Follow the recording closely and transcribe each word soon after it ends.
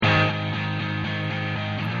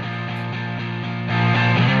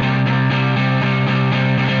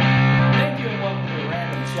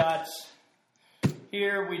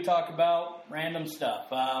where we talk about random stuff.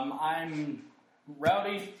 I'm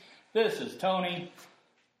Rowdy. This is Tony.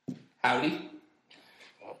 Howdy.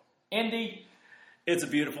 Indy. It's a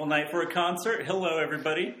beautiful night for a concert. Hello,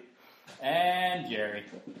 everybody. And Jerry.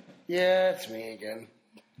 Yeah, it's me again.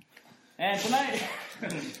 And tonight...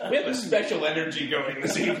 We have a special energy going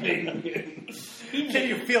this evening. Can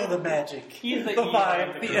you feel the magic? He's the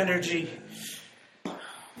vibe, Eeyore. the energy.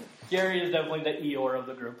 Jerry is definitely the Eeyore of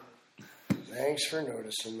the group. Thanks for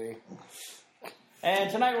noticing me. And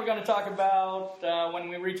tonight we're going to talk about, when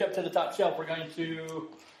we reach up to the top shelf, we're going to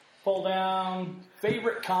pull down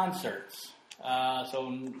favorite concerts.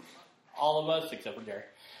 So all of us, except for Jerry,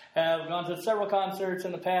 have gone to several concerts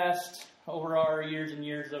in the past over our years and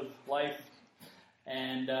years of life.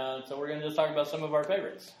 And so we're going to just talk about some of our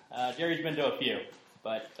favorites. Jerry's been to a few,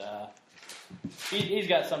 but he's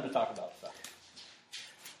got some to talk about. So.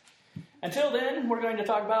 Until then, we're going to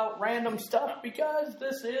talk about random stuff because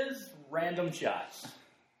this is Random Shots.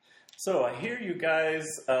 So I hear you guys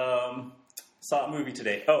saw a movie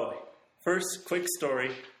today. Oh, first, quick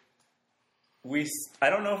story.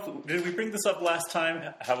 I don't know if... Did we bring this up last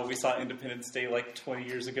time? How we saw Independence Day like 20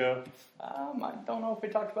 years ago? I don't know if we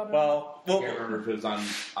talked about it. Well, I can't remember if it was on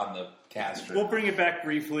the cast. We'll bring it back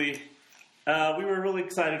briefly. We were really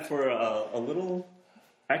excited for a little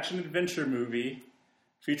action-adventure movie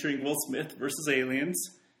featuring Will Smith versus aliens.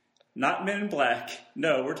 Not Men in Black.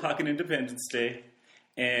 No, we're talking Independence Day.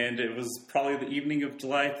 And it was probably the evening of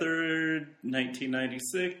July 3rd,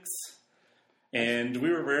 1996. And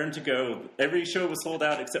we were raring to go. Every show was sold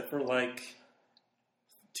out except for like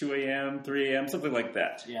 2 a.m., 3 a.m., something like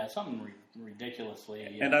that. Yeah, something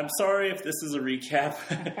ridiculously... And I'm sorry if this is a recap,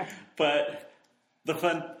 but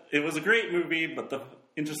it was a great movie, but the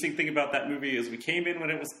interesting thing about that movie is we came in when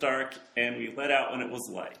it was dark and we let out when it was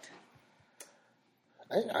light.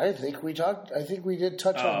 I think we did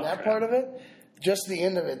touch on that crap. part of it. Just the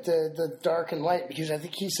end of it, the dark and light, because I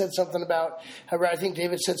think he said something about, I think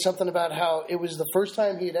David said something about how it was the first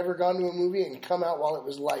time he had ever gone to a movie and come out while it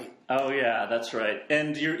was light. Oh, yeah, that's right.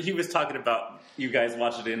 And he was talking about you guys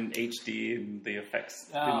watched it in HD and the effects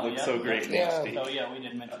didn't look so great in HD. So, yeah, we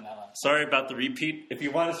didn't mention that last. Sorry about the repeat. If you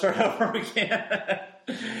want to start over, we can.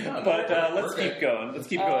 But let's keep going. Let's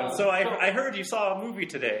keep going. So I heard you saw a movie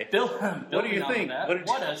today. What do you think?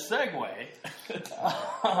 What a segue.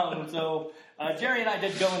 Jerry and I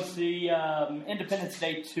did go and see Independence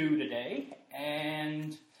Day 2 today,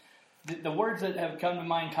 and the words that have come to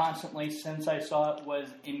mind constantly since I saw it was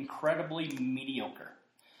incredibly mediocre.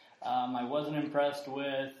 I wasn't impressed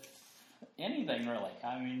with anything, really.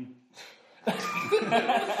 I mean...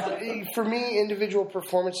 For me, individual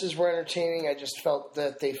performances were entertaining. I just felt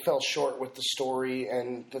that they fell short with the story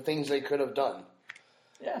and the things they could have done.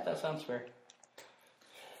 Yeah, that sounds fair.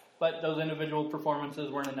 But those individual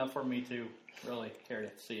performances weren't enough for me to really care to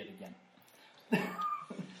see it again.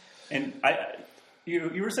 And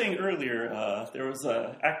you were saying earlier there was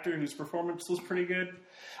an actor whose performance was pretty good.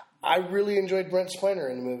 I really enjoyed Brent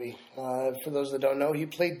Spiner in the movie. For those that don't know, he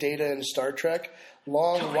played Data in Star Trek.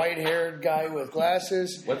 Long, white-haired guy with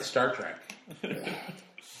glasses. What's Star Trek?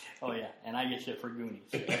 Oh, yeah, and I get shit for Goonies.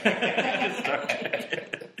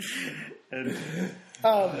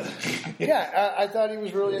 I thought he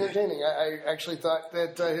was really entertaining. I actually thought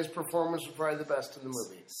that his performance was probably the best in the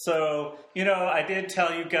movie. So, I did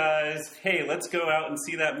tell you guys, hey, let's go out and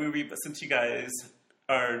see that movie, but since you guys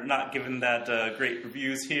are not giving that great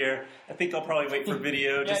reviews here, I think I'll probably wait for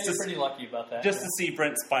video. Yeah, you're pretty lucky about that. Just to see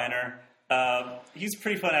Brent Spiner. He's a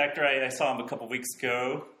pretty fun actor. I saw him a couple weeks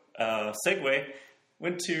ago. Segue.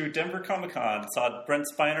 Went to Denver Comic-Con, saw Brent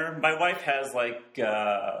Spiner. My wife has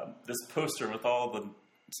this poster with all the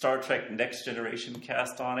Star Trek Next Generation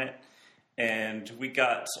cast on it. And we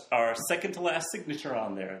got our second to last signature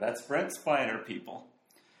on there. That's Brent Spiner, people.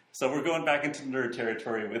 So we're going back into nerd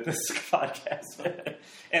territory with this podcast.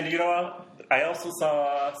 And I also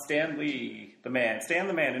saw Stan the Man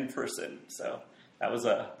in person. So that was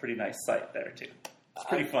a pretty nice sight there too. It's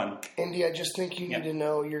pretty fun. Andy, I just think you need to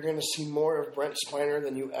know you're going to see more of Brent Spiner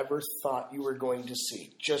than you ever thought you were going to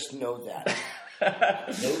see. Just know that.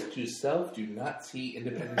 Note to self, do not see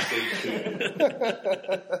Independence Day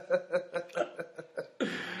 2.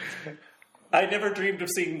 I never dreamed of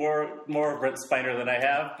seeing more of Brent Spiner than I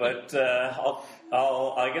have, but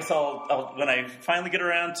I guess when I finally get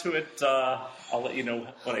around to it, I'll let you know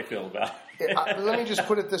what I feel about it. Let me just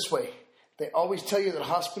put it this way. They always tell you that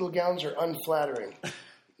hospital gowns are unflattering.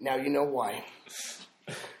 Now you know why.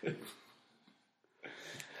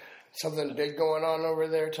 Something big going on over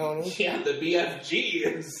there, Tony? Yeah, the BFG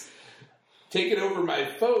is... taken over my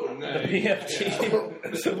phone.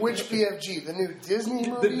 BFG. Which BFG? The new Disney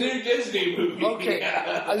movie? The new Disney movie. Okay,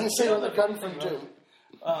 Yeah. I was going to say where they're coming from, too.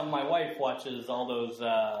 My wife watches all those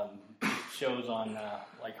shows on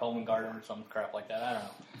like Home and Garden or some crap like that. I don't know.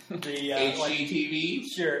 The HGTV?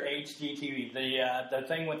 Sure, HGTV. The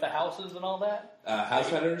thing with the houses and all that. House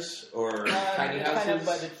Hunters or Tiny It's Houses? kind of,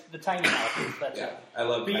 but it's the tiny houses. That's Yeah, it. I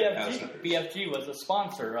love Tiny House BFG, Hunters. BFG was a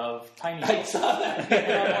sponsor of Tiny I Houses. saw that.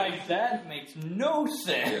 And I'm like, that makes no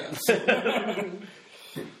sense. Yeah.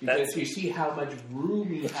 Because you see how much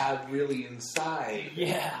room you have really inside.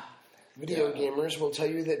 Yeah. Video gamers will tell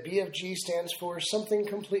you that BFG stands for something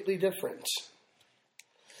completely different.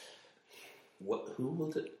 What? Who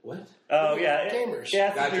will it? What? Oh yeah, Gamers.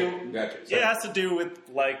 It has to do. Gotcha. It has to do with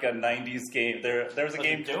like a '90s game. There was a Was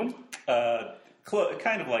game it Doom?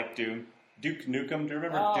 kind of like Doom. Duke Nukem. Do you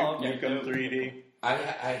remember Oh, Duke okay, Nukem Duke. 3D? I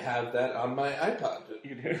have that on my iPod.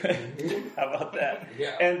 You do. How about that?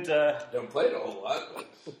 Yeah. And Don't play it a whole lot.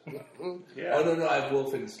 But... yeah. Oh no, I have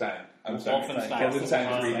Wolfenstein. I'm sorry. Wolfenstein.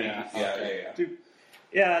 Wolfenstein 3D. Yeah.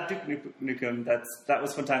 Yeah. Duke Nukem. That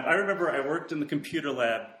was fun time. I remember I worked in the computer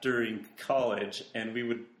lab during college,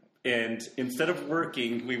 and instead of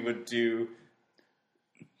working, we would do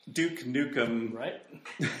Duke Nukem Right?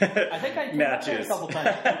 I think I did that matches. a couple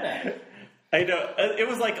times. I know it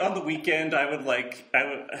was like on the weekend. I would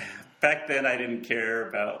back then I didn't care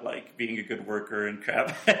about like being a good worker and crap.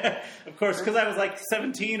 Of course, because I was like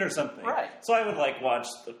 17 or something. Right. So I would like watch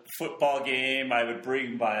the football game. I would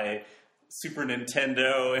bring my Super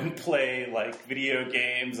Nintendo and play like video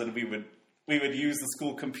games, and we would use the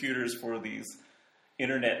school computers for these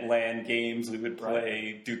internet LAN games. We would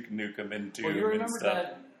play Duke Nukem and Doom Well, you and remember stuff.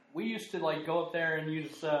 that we used to like go up there and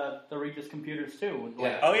use the Regis computers too.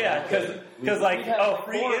 Like, Yeah. Oh yeah, because like We had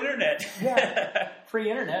free four- internet. Yeah, free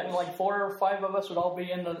internet, and like 4 or 5 of us would all be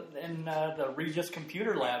in the Regis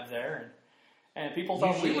computer lab there, and people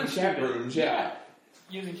thought Usually we were in chat stupid. rooms, yeah.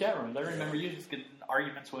 Using chat rooms. I remember you just getting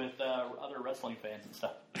arguments with other wrestling fans and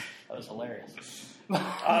stuff. That was hilarious.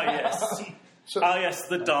 Ah yes. So- Yes,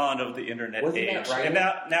 the dawn of the internet Wasn't age. that right? And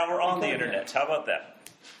now we're on the internet. How about that?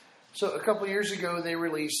 So a couple years ago, they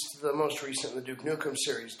released the most recent, the Duke Nukem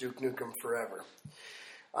series, Duke Nukem Forever.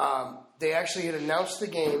 They actually had announced the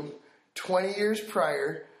game 20 years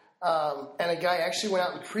prior, and a guy actually went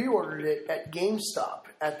out and pre-ordered it at GameStop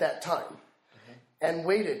at that time, and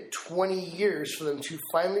waited 20 years for them to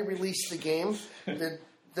finally release the game.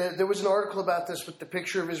 There was an article about this with the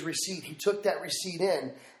picture of his receipt. He took that receipt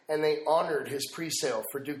in, and they honored his pre-sale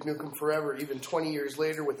for Duke Nukem Forever even 20 years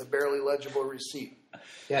later with a barely legible receipt.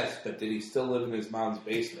 Yes, but did he still live in his mom's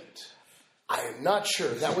basement? I am not sure.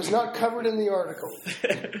 That was not covered in the article.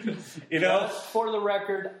 You know, Just for the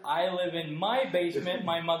record, I live in my basement.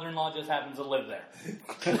 My mother-in-law just happens to live there.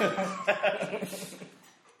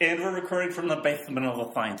 and we're recording from the basement of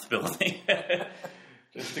the Science Building.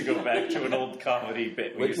 Just to go back to an old comedy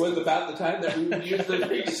bit. Which was about the time that we would use the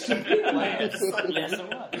Regis computer labs. Yes, it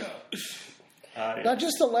was. Not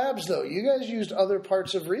just the labs, though. You guys used other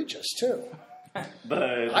parts of Regis, too.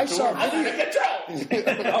 I saw I'm out of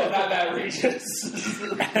control! Oh, not that Regis.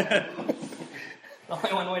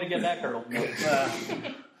 Only one way to get that girl.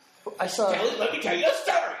 I saw Let me tell you a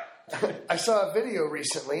story. I saw a video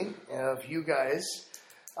recently of you guys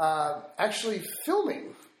actually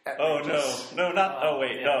filming at Oh Regis. no, not. Oh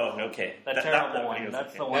wait, yeah. no. Okay, The Not terrible that one. video.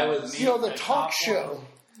 That's the Okay. one. That with was- me, You know, the top talk one. show.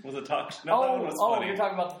 Was it talk? No, that one was funny. You're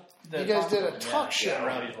talking about the You guys talk did a show. talk show. Yeah,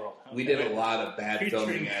 Rowdy's World. We did a lot of bad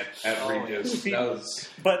filming at Regis. That was...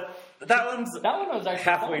 But that one's That one was actually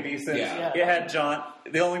halfway fun. decent. Yeah. It had John.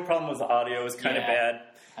 The only problem was the audio was kind of Yeah. bad.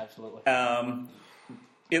 Absolutely.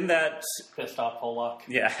 In that, Pissed off Pollock.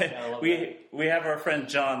 yeah, I love we have our friend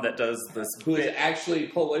John that does this. Who is bit. actually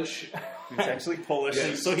Polish. He's actually Polish,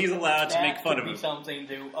 Yes. so he's allowed to That make fun could of be him. something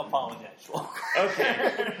to apologize for.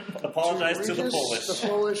 Okay, apologize to the Regis, Polish. the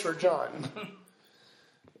Polish, or John.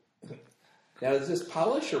 Now, is this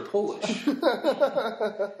Polish or Polish? Is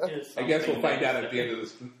I guess we'll something find out that- at the end of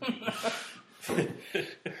this.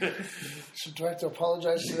 So do I have to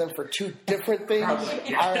apologize to them for two different things? All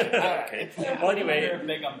right. Okay. Well, Under anyway, a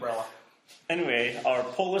big umbrella. our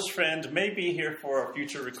Polish friend may be here for a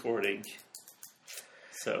future recording.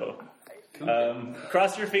 So,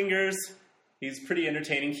 cross your fingers. He's pretty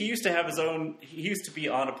entertaining. He used to have his own. He used to be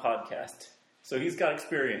on a podcast, so he's got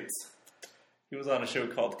experience. He was on a show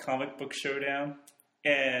called Comic Book Showdown,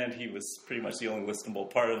 and he was pretty much the only listenable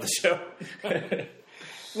part of the show.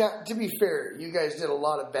 Now, to be fair, you guys did a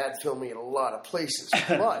lot of bad filming in a lot of places,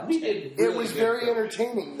 but We did it really was good very filming.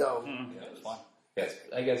 entertaining, though. It was fun. Yes,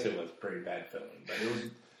 I guess it was pretty bad filming, but it was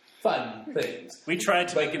fun things. We tried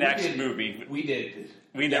to But make an we action did- movie. We did.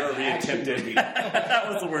 We never Yeah, action re-attempted. movie. That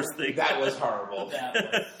was the worst thing. That was horrible. That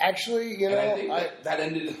was- Actually, you And I know, think that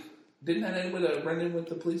ended. Didn't that end with a run-in with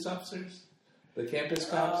the police officers, the campus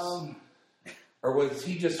cops, or was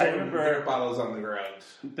he just I throwing remember- beer bottles on the ground?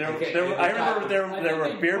 There Okay, were, I remember there I there think were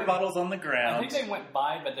they beer went- bottles on the I ground. think they went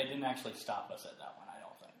by, but they didn't actually stop us at that one. I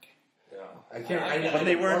don't think. No, I can't. But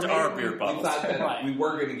they weren't or maybe our beer we bottles. thought that Right. we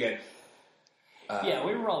were going to get. Yeah,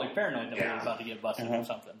 we were probably paranoid that we yeah. were about to get busted or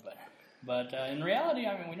something, but in reality,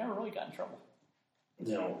 I mean, we never really got in trouble.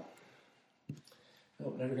 No,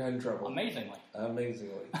 never got in trouble. Amazingly,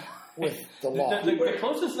 Amazingly. with the law. the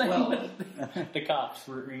closest thing Well- was the cops.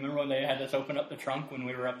 Remember when they had us open up the trunk when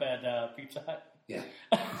we were up at Pizza Hut? Yeah.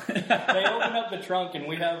 They opened up the trunk and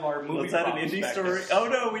we have our movie. Was that an props indie back story? there. Oh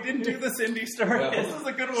no, we didn't do this indie story. No. This is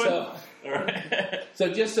a good one. So- All right.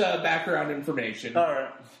 So just background information. All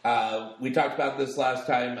right. We talked about this last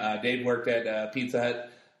time. Dave worked at Pizza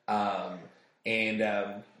Hut,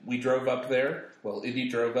 and we drove up there. Well, Indy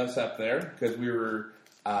drove us up there because we were.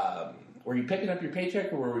 Were you picking up your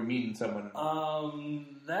paycheck, or were we meeting someone?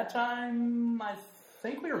 That time, I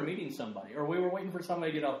think we were meeting somebody, or we were waiting for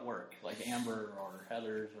somebody to get off work, like Amber or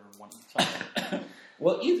Heather's or something.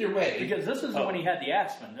 Well, either way, Because this is when he had the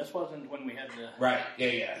Aspen. This wasn't when we had the. right?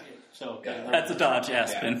 Yeah. So That's a Dodge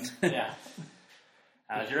Aspen. yeah.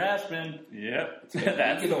 How's your Aspen? Yep.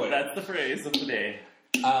 Get away. That's the phrase of the day.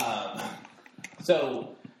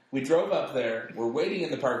 So we drove up there. We're waiting in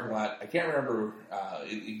the parking lot. I can't remember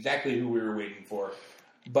exactly who we were waiting for,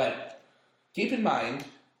 but keep in mind,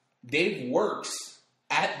 Dave works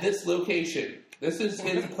at this location. This is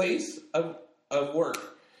his place of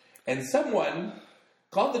work, and someone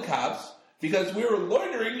called the cops because we were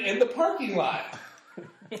loitering in the parking lot.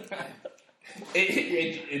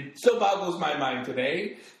 It so boggles my mind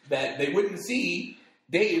today that they wouldn't see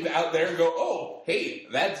Dave out there and go, oh, hey,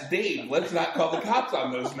 that's Dave. Let's not call the cops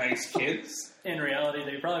on those nice kids. In reality,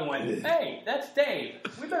 they probably went, hey, that's Dave.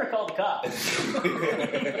 We better call the cops.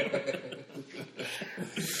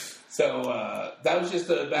 So that was just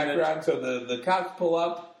the background. So the cops pull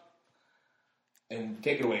up and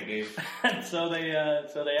take it away, Dave. so they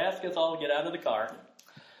ask us all to get out of the car.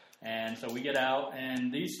 And so we get out,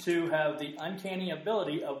 and these two have the uncanny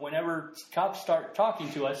ability of whenever cops start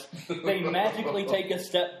talking to us, they magically take a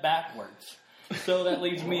step backwards. So that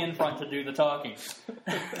leaves me in front to do the talking.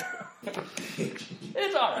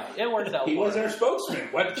 It's all right. It works out He for was us. our spokesman.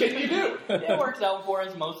 What can you do? It works out for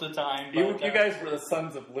us most of the time. You but, guys were the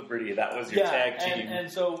Sons of Liberty. That was your tag team.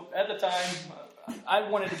 And so at the time, I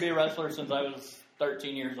wanted to be a wrestler since I was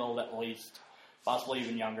 13 years old at least, possibly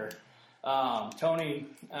even younger. Tony,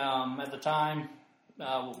 at the time,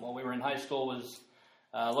 while we were in high school, was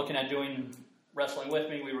looking at doing wrestling with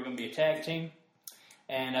me. We were going to be a tag team.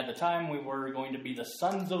 And at the time, we were going to be the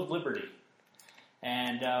Sons of Liberty.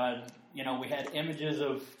 And, we had images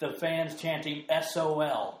of the fans chanting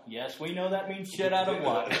SOL. Yes, we know that means shit out of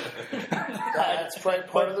luck. That's probably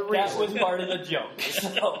part of the reason. That was part of the joke.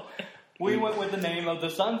 So we went with the name of the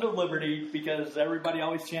Sons of Liberty because everybody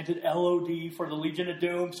always chanted LOD for the Legion of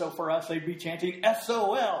Doom. So for us, they'd be chanting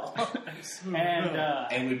SOL.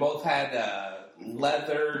 And we both had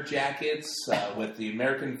leather jackets with the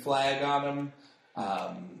American flag on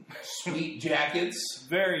them. Sweet jackets.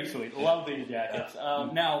 Very sweet. Love these jackets.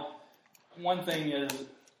 Now, one thing is,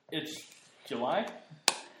 it's July.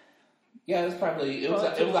 Yeah, it was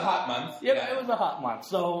a hot month. Yep, Yeah. it was a hot month.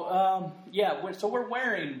 So, so we're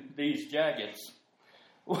wearing these jackets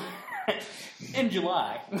in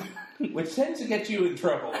July. Which tends to get you in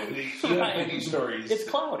trouble. You have many stories. It's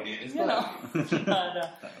cloudy, It's you know.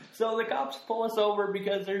 But, so the cops pull us over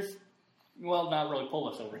because not really pull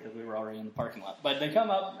us over because we were already in the parking lot. But they come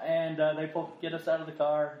up and they get us out of the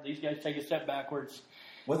car. These guys take a step backwards.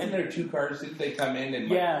 Wasn't there two cars? Didn't they come in and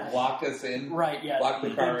lock us in? Right, yeah. Lock the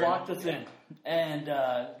car They in? locked us in. And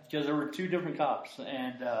because there were two different cops.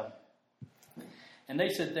 And they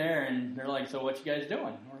sit there and they're like, so what you guys doing?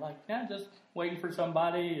 And we're like, yeah, just waiting for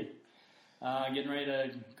somebody. Getting ready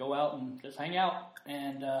to go out and just hang out.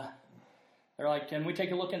 And they're like, can we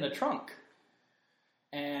take a look in the trunk?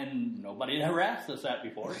 And nobody had ever asked us that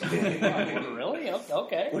before. So really?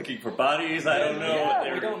 Okay. Looking for bodies. I don't know.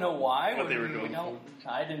 Yeah, we don't know why. what they were doing.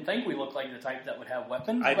 I didn't think we looked like the type that would have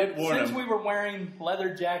weapons. I but did warn since them. we were wearing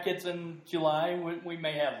leather jackets in July, we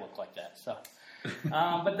may have looked like that. So,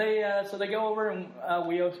 but they go over and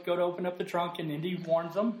we go to open up the trunk, and Indy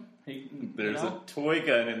warns them. There's a toy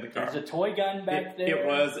gun in the car. There's a toy gun back there. It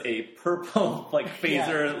was a purple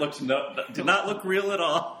phaser. It did not look real at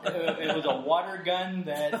all. It was a water gun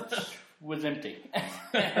that was empty.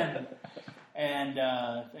 and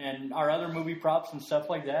and our other movie props and stuff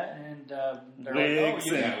like that. And they're Wigs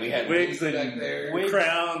like, and we had wigs wigs and back there. Wigs.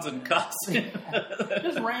 crowns and costumes.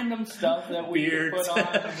 just random stuff that we could Beards. put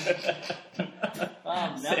on.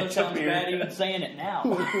 Now that sounds bad even saying it now.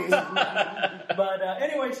 But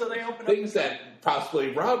anyway, so they opened up. Things that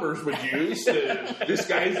possibly robbers would use to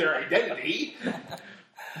disguise their identity.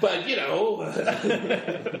 But,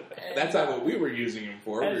 that's not what we were using them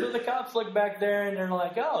for. And so the cops look back there and they're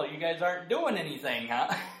like, "Oh, you guys aren't doing anything,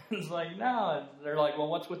 huh?" It's like, "No." They're like, "Well,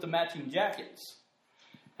 what's with the matching jackets?"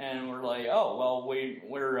 And we're like, "Oh, well,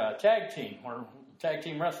 we're a tag team. We're tag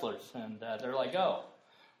team wrestlers." And they're like, "Oh,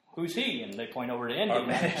 who's he?" And they point over to Indy. Our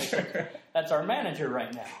manager. That's our manager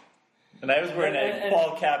right now. And I was wearing a And-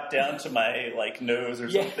 ball cap down to my nose or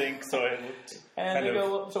Yeah. something, so it looked And kind they of.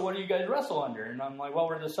 go, "So what do you guys wrestle under?" And I'm like, "Well,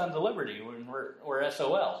 we're the Sons of Liberty. We're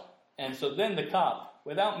SOL." And so then the cop,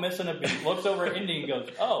 without missing a beat, looks over at Indy and goes,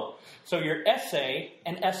 "Oh, so you're SA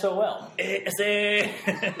and SOL." Say.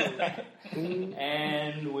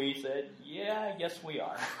 And we said, "Yeah, I guess we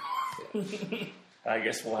are." I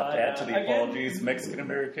guess we'll have to add to the Again- apologies, Mexican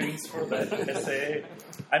Americans, for that essay.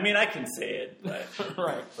 I mean, I can say it, but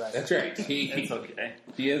right. That's right. it's okay.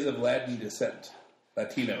 He is of Latin descent.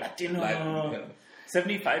 Latino. Latino. Latin.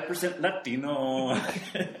 75% Latino.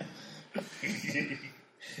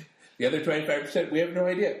 The other 25%, we have no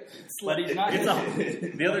idea. But he's not. It's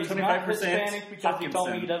the but other he's not 25% Hispanic because he told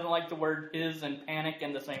me he Hopkinson. doesn't like the word "is" and "panic"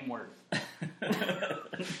 in the same word.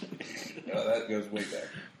 Oh, that goes way back.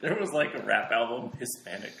 There was like a rap album,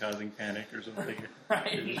 Hispanic Causing Panic or something.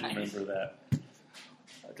 Right, I just nice. remember that.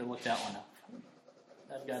 I have to look that one up.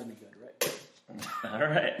 That's got to be good, right? All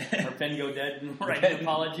right. Or Penn go dead and write an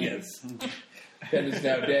apology. Yes. Pen is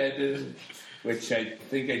now dead, which I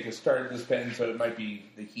think I just started this pen, so it might be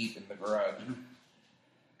the heat in the garage.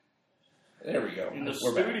 There we go. In the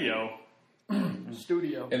We're back. studio.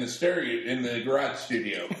 Studio. In the stereo, in the garage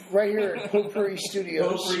studio. Right here at Potpourri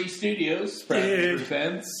Studios. Potpourri Studios proudly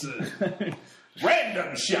presents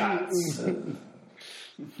Random Shots.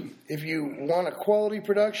 If you want a quality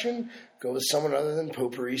production, go with someone other than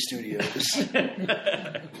Potpourri Studios.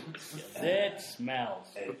 It smells.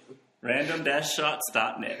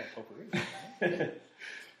 Random-shots.net.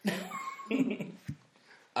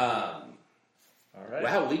 All right.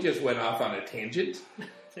 Wow, we just went off on a tangent.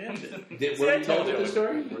 Were I we told told you the it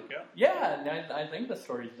story? would work out. Yeah, I think the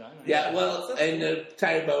story's done. Yeah, well, and to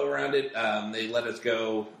tie a bow around it, they let us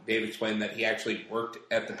go. Dave explained that he actually worked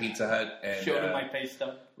at the Pizza Hut. And, Showed him my pay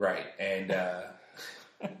stub. right, and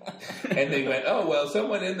and they went, "Oh well,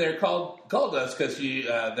 someone in there called us because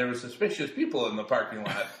there were suspicious people in the parking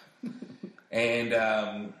lot." And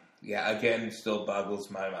yeah, again, still boggles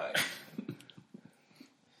my mind.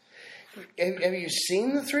 Have you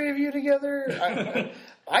seen the three of you together?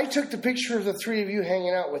 I took the picture of the three of you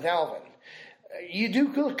hanging out with Alvin. You do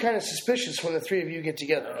look kind of suspicious when the three of you get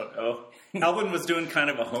together. Oh, Alvin was doing kind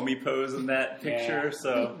of a homie pose in that picture, Yeah.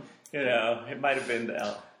 so it might have been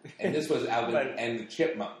Al. And this was Alvin Right. and the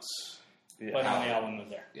Chipmunks. Yeah. But only Alvin was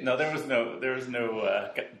there. No, there was no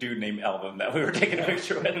dude named Alvin that we were taking a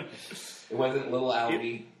picture with. It wasn't Little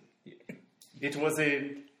Albie It was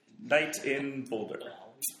a night in Boulder.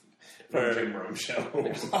 from the Jim Rome Show.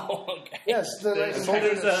 Oh, okay. Yes, the There's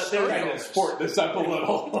Trying to sport this up a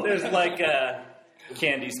little. There's like a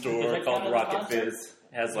candy store that called count as a Rocket concert? Fizz.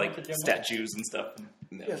 It has like Went to Jim Rome? statues and stuff.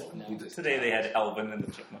 No, Yes. we just- Today they had Alvin and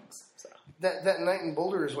the Chipmunks. So. that night in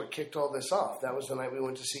Boulder is what kicked all this off. That was the night we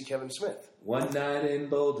went to see Kevin Smith. One night in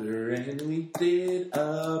Boulder, and we did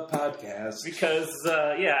a podcast. Because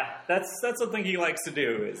that's something he likes to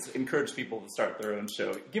do is encourage people to start their own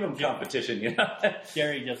show. Give them competition, you know.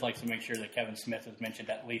 Jerry just likes to make sure that Kevin Smith is mentioned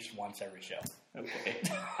at least once every show. Okay.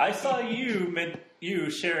 I saw you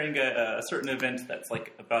sharing a certain event that's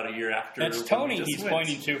like about a year after. That's when Tony we just he's went.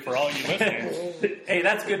 pointing to for all you listeners. Hey,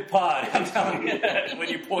 that's good pod. I'm telling you, when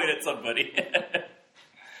you point at somebody.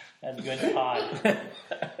 That's good pod.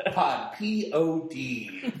 Pod,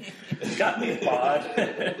 P-O-D. Got me, pod.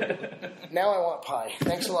 Now I want pie.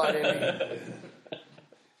 Thanks a lot, Andy.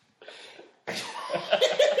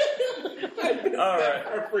 All right.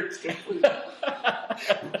 Our first complete. I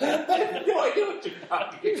have no idea what you're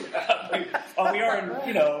talking about.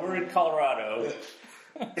 Oh, we're in Colorado.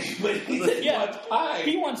 But he said, Yeah. wants pie.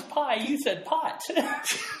 He wants pie. You said pot.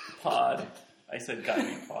 Pod. I said got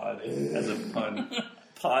me pod as a pun.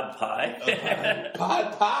 Pod pie.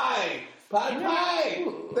 Pod pie. Pod pie.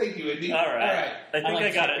 Thank you, Indy. All right. I think I,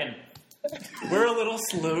 like got chicken. it. We're a little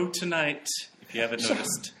slow tonight, if you haven't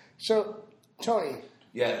noticed. So, Tony,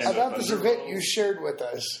 Yes. about this event you shared with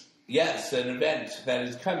us. Yes, an event that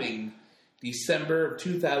is coming December of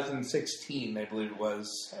 2016, I believe it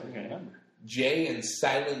was. Okay. Jay and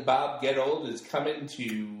Silent Bob Get Old is coming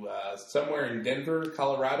to somewhere in Denver,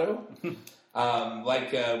 Colorado.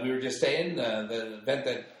 Like we were just saying, the event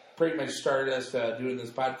that pretty much started us doing this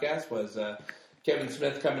podcast was Kevin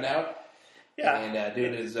Smith coming out and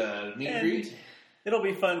doing his meet and greet. It'll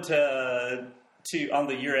be fun to on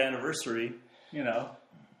the year anniversary,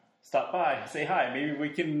 stop by, say hi. Maybe we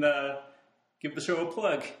can give the show a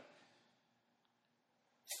plug.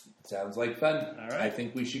 Sounds like fun. All right. I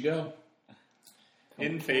think we should go.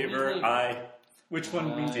 In favor, aye. Which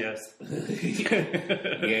one means yes?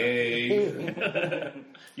 Yay.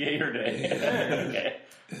 Yay or nay? Okay.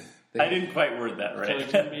 I didn't quite word that So right.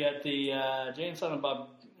 it's going to be at the Jay and Silent Bob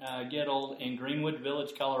Get Old in Greenwood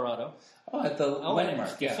Village, Colorado. Oh, at the Oh,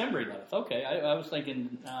 landmark, it's yeah. December 11th. Okay, I was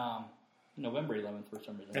thinking November 11th for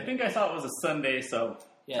some reason. I think I saw it was a Sunday, so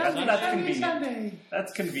Yeah, that's Sunday, convenient. Sunday.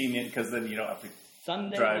 That's convenient because then you don't have to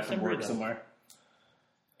Sunday, drive from December work 11th. somewhere.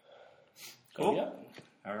 So, Cool. yeah.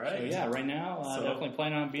 All right. So yeah, right now, So- definitely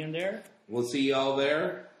planning on being there. We'll see you all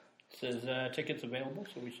there. It says tickets available,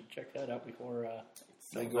 so we should check that out before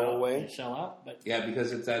They go away. they sell out. But Yeah,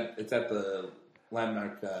 because it's at the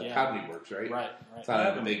landmark Yeah. Comedy Works, right? right. It's not I at a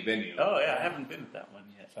haven't- big venue. Oh yeah, I haven't been to that one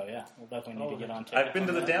yet. So yeah, we'll definitely need to get on tickets. I've been to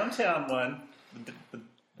on the that. downtown one.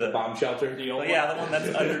 The Bomb shelter. The old Oh, yeah, the one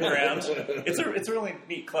that's underground. It's a really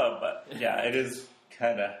neat club, but yeah, it is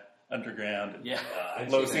kind of underground. And, Yeah. I've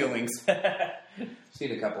low seen ceilings.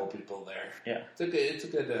 Seen a couple of people there. Yeah. It's a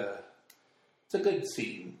good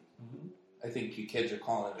scene. I think you kids are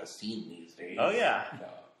calling it a scene these days. Oh yeah, No.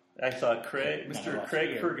 I saw Craig, No, Mr. that's Craig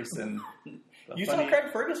weird. Ferguson. You Funny- saw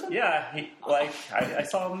Craig Ferguson? Yeah, I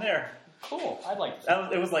saw him there. Cool. I'd like to.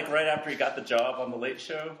 See It was like right after he got the job on the Late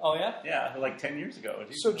Show. Oh yeah. Yeah, like 10 years ago.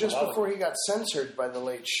 So just Wow. before he got censored by the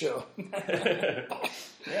Late Show.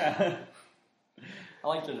 Yeah. I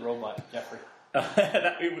liked his robot, Jeffrey.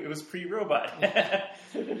 It was pre-robot.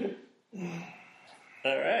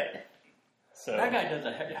 All right. So That guy does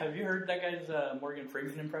a. Have you heard that guy's Morgan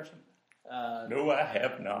Freeman impression? no, I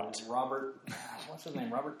have not. Robert. What's his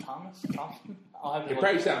name? Robert Thompson. I'll have to It look.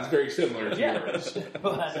 probably sounds very similar to Yeah. yours.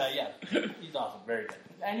 But yeah, he's awesome. Very good.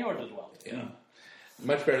 And yours as well. Yeah.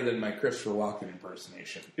 Much better than my Christopher Walken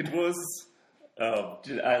impersonation. It was. Oh,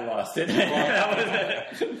 I lost it.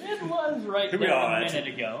 That was it. It was right Here we there are. a minute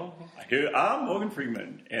ago. I'm Morgan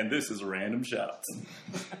Freeman, and this is Random Shots.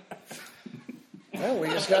 Well, we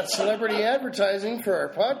just got celebrity advertising for our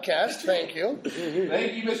podcast. Thank you.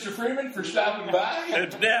 Thank you, Mr. Freeman, for stopping by.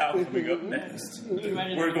 And now, coming up next, Can you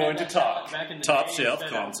imagine we're if we going had to that talk back in the Top day Shelf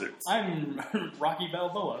instead of, concerts. I'm Rocky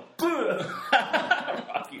Balboa.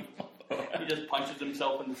 Rocky. He just punches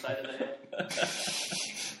himself in the side of the head.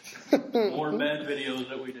 More bad videos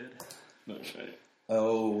that we did. That's right.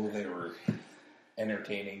 Oh, they were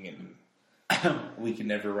entertaining, and we can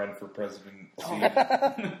never run for president.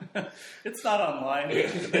 It's not online.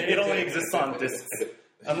 It only exists on discs.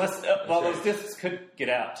 Unless, those discs could get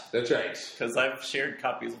out. That's right. Because I've shared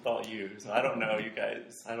copies with all you. So I don't know, you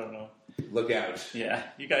guys. I don't know. Look out. Yeah,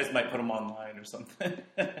 you guys might put them online or something.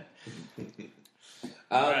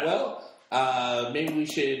 Maybe we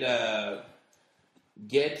should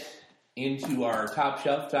get into our top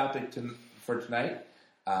shelf topic for tonight.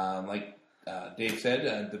 Like Dave said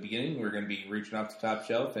at the beginning, we're going to be reaching off the top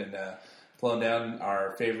shelf and pulling down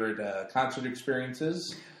our favorite concert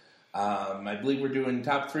experiences. I believe we're doing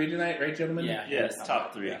top 3 tonight, right, gentlemen? Yeah. Yes,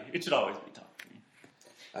 top 3. Yeah. It should always be top 3.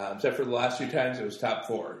 Except for the last 2 times, it was top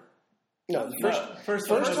 4. No, the First first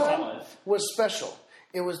one one was special.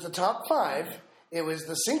 It was the top 5. It was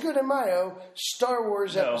the Cinco de Mayo Star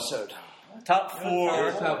Wars No. episode. Top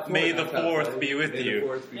 4. Top 4, May the not top 4th five. be with May you. the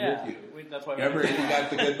 4th be Yeah, with you. that's why. Remember, he got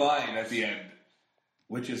the good line at the end,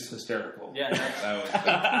 which is hysterical. Yeah, that's-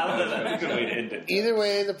 That was, That's a good way to end it. Either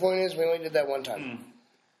way, the point is we only did that one time.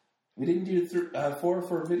 We didn't do 4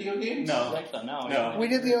 for video games? I No. think so. No. No. We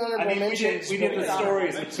did the honorable I mean, mentions. we did the Yeah.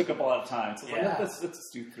 stories, which took up a lot of time. So Yeah. let's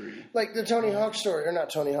do 3. Like the Tony Hawk story, or not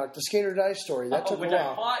Tony Hawk, the Skate or Die story. That took a which I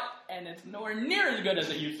while. bought, and it's nowhere near as good as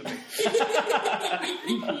it used to be.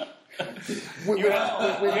 We You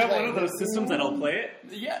have one of those systems that'll play it?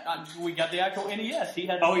 Yeah, we got the actual NES. He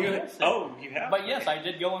had. Oh, the you NES. you have? But yes, I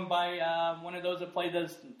did go and buy one of those that played the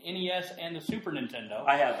NES and the Super Nintendo.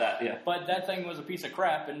 I have that, yeah. But that thing was a piece of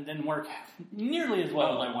crap and didn't work nearly as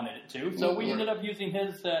well as I wanted it to. So we ended up using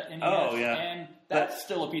his NES, Oh, yeah. and that's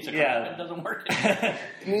still a piece of crap. Yeah. It doesn't work.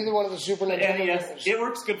 Neither one of the Super Nintendo NES, games. it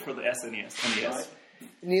works good for the SNES. NES.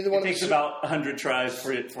 Neither It one of takes the about 100 tries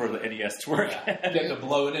for the NES to work. You have to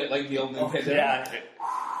blow in it like the old Nintendo. Yeah.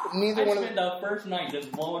 neither I one of spent the first night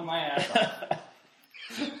just blowing my ass off.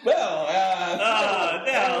 Well,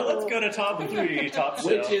 Now let's go to top 3. Top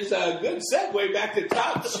shelf. which is a good segue back to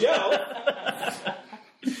top shelf.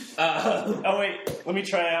 Oh wait, let me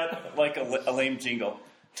try out like a lame jingle.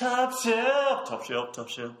 Top shelf, top shelf, top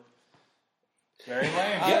shelf. Very lame.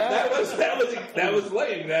 Yeah, that was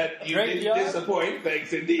lame. That you Great didn't job. disappoint.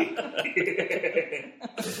 Thanks indeed.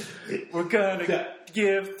 We're gonna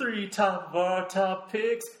give 3 top of our top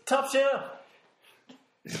picks. Top shelf.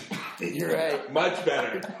 You're right. Much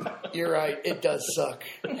better. You're right. It does suck.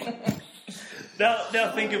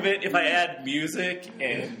 Now think of it if I add music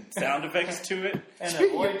and sound effects to it. And a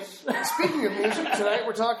Speaking voice. Speaking of music, tonight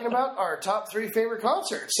we're talking about our top 3 favorite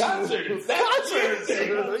concerts. Concerts.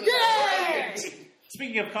 Yay!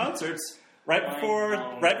 Speaking of concerts, right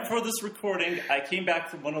before this recording, I came back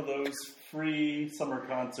from one of those free summer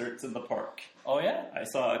concerts in the park. Oh, yeah? I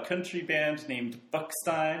saw a country band named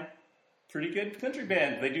Buckstein. Pretty good country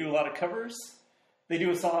band. They do a lot of covers. They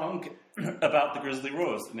do a song about the Grizzly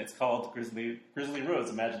Rose, and it's called Grizzly Rose.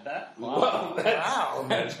 Imagine that. Wow,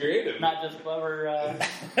 that's creative. Not just clever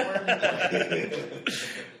words.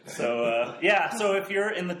 So, so if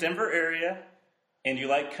you're in the Denver area and you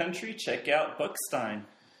like country, check out Buckstein.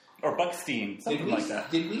 Or Buckstein, something like that.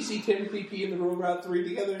 Did we see Tim PP in the Road Route 3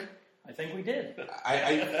 together? I think we did.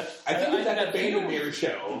 I think it was at the Vandermeer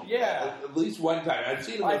show. Yeah. At least one time. I've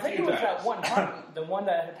seen him I a think few it was times. that one time, the one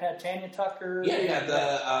that had Tanya Tucker.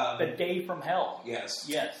 The Day from Hell. yes.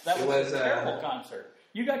 Yes, that It was was, a terrible concert.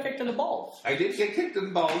 You got kicked in the balls. I did get kicked in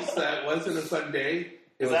the balls. That wasn't a fun day.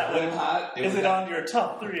 It was that real one- hot. Is it on your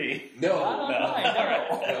top 3? No. Not on mine,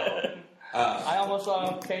 no. No. I almost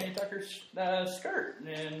saw Tanya Tucker's skirt,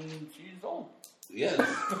 and she's old. Yes.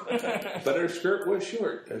 But her skirt was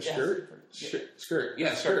short. A Yes. skirt.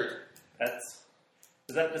 Yeah, skirt.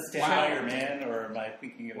 Is that the Stand By Your Man, or am I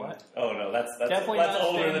thinking of What? Oh no, that's Definitely that's not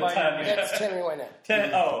older Stand than By Your time. Man. That's Tammy Wynette.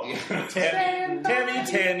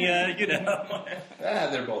 Tanya, you know,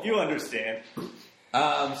 They're both. you understand.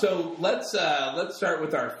 So let's start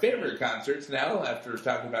with our favorite concerts now. After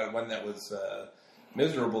talking about one that was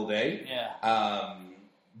miserable day. Yeah.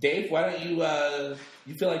 Dave, why don't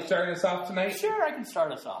you feel like starting us off tonight? Sure, I can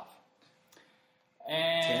start us off.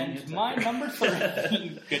 And my number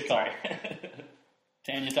 3. Good call.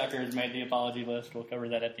 Tanya Tucker has made the apology list. We'll cover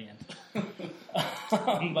that at the end.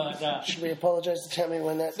 But Should we apologize to Tammy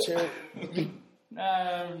Wynette too?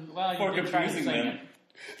 well, For you did try to confusing sing them.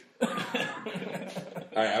 it.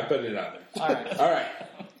 All right, I'll put it on there. All right. All right.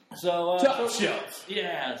 So, Top shelf.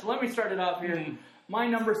 Yeah, so let me start it off here. My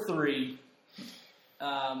number 3,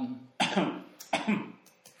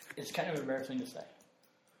 it's kind of embarrassing to say.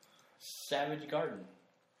 Savage Garden.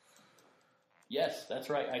 Yes, that's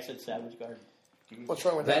right. I said Savage Garden. What's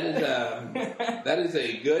wrong with that? That is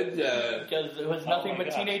a good. Because there was nothing my but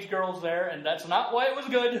gosh. teenage girls there, and that's not why it was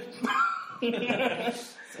good.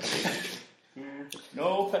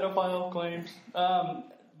 No pedophile claims.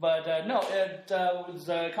 But no, it was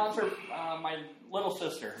a concert. My little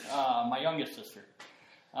sister, my youngest sister,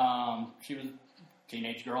 she was a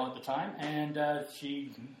teenage girl at the time, and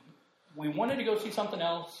we wanted to go see something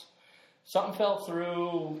else. Something fell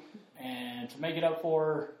through, and to make it up for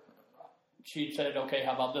her, she said, okay,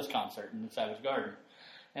 how about this concert in the Savage Garden?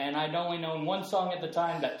 And I'd only known one song at the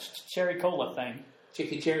time, that Cherry Cola thing.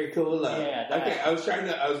 Chicken Cherry Cola. Yeah, that. Okay, I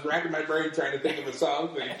was racking my brain trying to think of a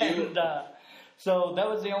song. Thank you. And so that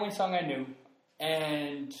was the only song I knew.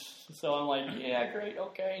 And so I'm like, yeah, great,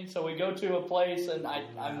 okay. And so we go to a place, and I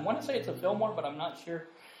want to say it's a Fillmore, but I'm not sure.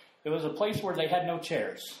 It was a place where they had no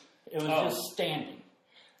chairs. It was just standing.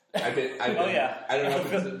 I've been, yeah. I don't know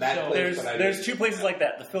if it's that So place, but There's 2 places like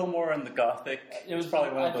that: the Fillmore and the Gothic. It was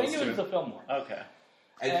probably one of those I think it was two. the Fillmore. Okay.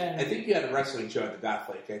 I think you had a wrestling show at the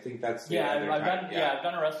Gothic. I think that's the Yeah, other I've time.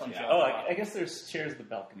 done a wrestling show. Oh, I guess there's chairs at the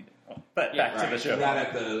balcony. Oh, but Yeah. back to the show. Not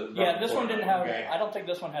at the. Yeah, this one didn't have. Okay. I don't think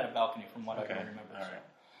this one had a balcony, from what I can remember.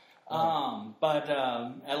 All right. But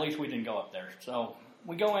at least we didn't go up there. So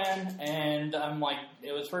we go in, and I'm like,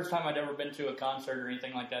 it was the first time I'd ever been to a concert or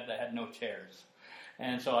anything like that had no chairs.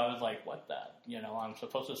 And so I was like, what the? You know, I'm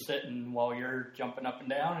supposed to sit and while you're jumping up and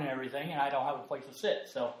down and everything, and I don't have a place to sit.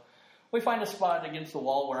 So we find a spot against the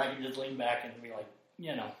wall where I can just lean back and be like,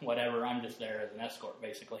 you know, whatever. I'm just there as an escort,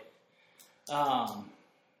 basically.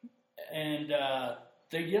 And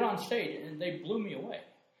they get on stage, and they blew me away.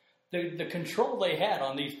 The control they had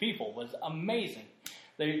on these people was amazing.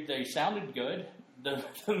 They sounded good.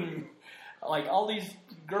 Like all these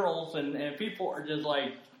girls and people are just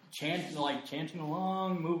like chanting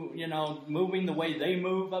along, moving the way they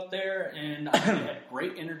move up there, and they had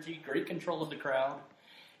great energy, great control of the crowd.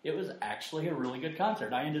 It was actually a really good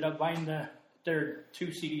concert. I ended up buying their 2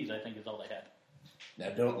 CDs. I think is all they had. Now,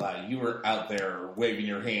 don't lie. You were out there waving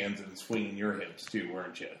your hands and swinging your hips, too,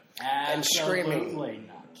 weren't you? And screaming. Absolutely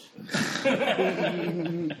not.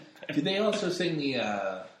 Did they also sing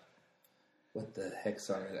the, what the heck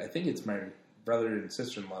song? I think it's my brother and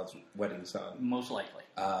sister-in-law's wedding song. Most likely.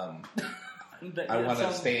 I want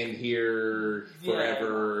to stand here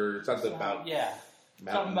forever. Something about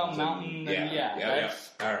something about mountain. Yeah.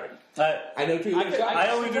 All right. I know two. I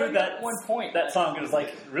only knew that at one point. That song is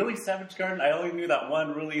like really Savage Garden. I only knew that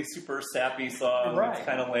one really super sappy song. Right. It's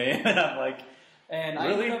kind of lame, and I'm like, And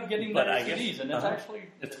really? I ended up getting But their I guess- CDs, and it's actually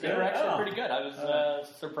It's they good? were actually Oh. pretty good. I was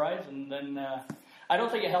surprised, and then I don't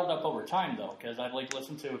think it held up over time though, because I've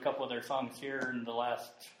listened to a couple of their songs here in the last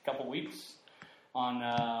couple weeks on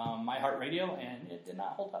my iHeartRadio, and it did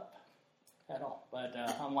not hold up at all. But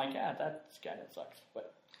I'm like, that kind of sucks.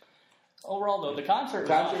 But overall, though, the concert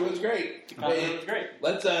was great. The concert was great.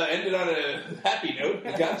 Let's end it on a happy note.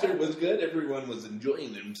 The concert was good. Everyone was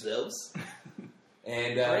enjoying themselves.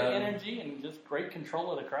 And Great energy and just great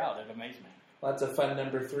control of the crowd. It amazed me. lots of fun.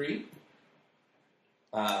 Number 3.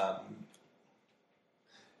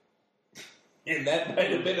 And that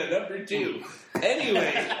might have been a number 2.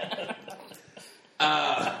 Anyway.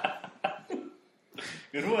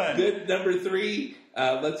 good one. Good number 3.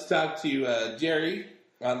 Let's talk to Jerry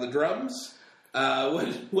on the drums. What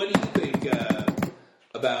do you think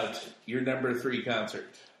about your number 3 concert?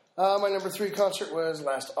 My number 3 concert was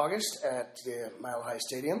last August at the Mile High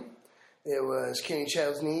Stadium. It was Kenny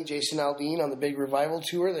Chesney, Jason Aldean on the big revival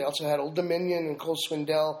tour. They also had Old Dominion and Cole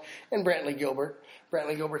Swindell and Brantley Gilbert.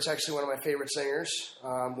 Brantley Gilbert's actually one of my favorite singers.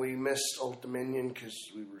 We missed Old Dominion because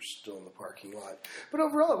we were still in the parking lot. But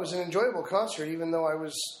overall, it was an enjoyable concert, even though I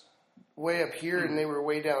was way up here and they were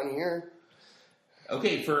way down here.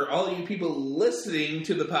 Okay, for all you people listening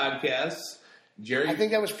to the podcast, Jerry, I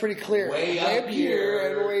think that was pretty clear. way up here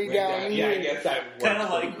and way down here. Yeah, I guess that Kind of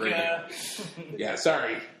worked like great. Yeah,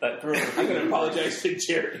 sorry. that group. I'm going to apologize to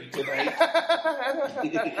Jerry tonight.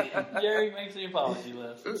 Jerry makes the apology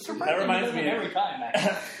list. That reminds me. every time.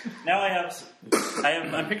 Actually. Now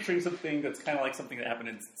I'm picturing something that's kind of like something that happened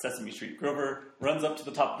in Sesame Street. Grover runs up to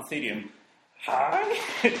the top of the stadium. Hi.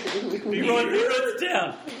 he runs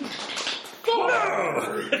down.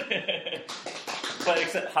 No! But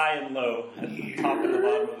except high and low, at the top and the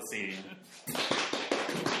bottom of the stadium.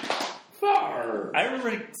 Far. I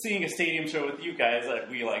remember seeing a stadium show with you guys that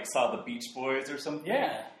we saw the Beach Boys or something.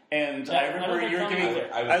 Yeah. And Yeah, I remember I you were don't giving. know.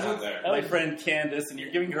 I was I not was there. with my friend Candace, and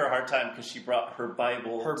you're giving her a hard time because she brought her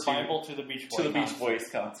Bible. To the Beach Boys. to the Beach Boys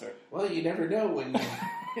concert. Well, you never know when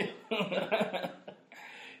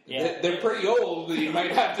Yeah. they're pretty old. You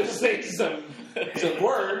might have to say some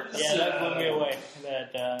words. Yeah, that blew me away.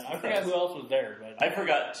 I forgot who else was there, but I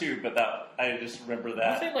forgot too, but I just remember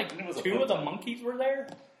that. I think It was a two fun of the time. monkeys were there.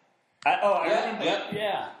 I Yeah, remember. yep.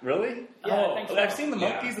 Yeah. Really? Yeah, I think so. I've seen the Yeah.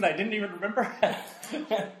 monkeys and I didn't even remember.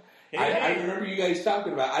 I remember you guys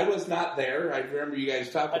talking about. I was not there. I remember you guys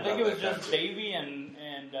talking I about. think it was that just concert. Davey and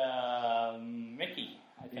Mickey.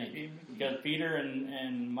 I think because Peter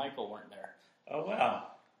and Michael weren't there. Oh wow.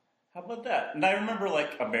 How about that? And I remember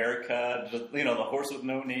America, just, the horse with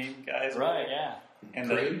no name guys. Right. Yeah. And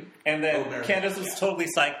Creed? then Oh, America. Candace was totally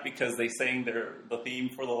psyched because they sang the theme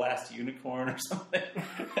for The Last Unicorn or something.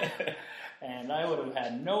 And I would have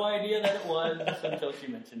had no idea that it was until she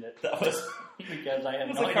mentioned it. That was Because I had it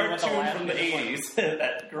was no a idea what the cartoon last from the name was. 80s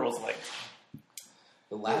that girls liked.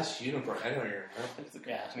 The Last Unicorn. I don't even remember.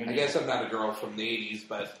 Yeah, I guess I'm not a girl from the '80s,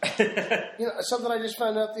 but Something I just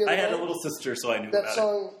found out the other I day. had a little sister, so I knew That about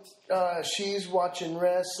song, She's Watching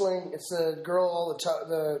Wrestling. It's the girl all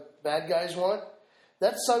the bad guys want.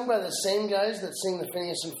 That's sung by the same guys that sing the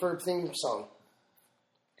Phineas and Ferb theme song.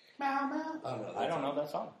 I don't know that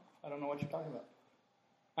song. I don't know what you're talking about.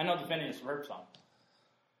 I know the Phineas and Ferb song.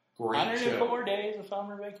 great 104 show. days of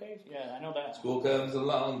summer vacation. Yeah, I know that. School comes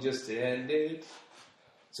along just to end it.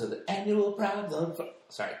 So the annual problem.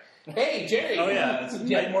 Sorry. Hey, Jerry. it. Oh yeah, Do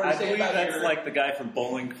you have more to I say believe about that's your- like the guy from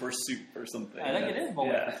Bowling for Soup or something. I think it is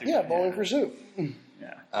Bowling for Soup. Yeah, Bowling for Soup.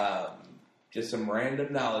 Yeah. Just some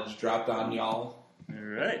random knowledge dropped on y'all. All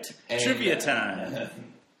right. And, Trivia time.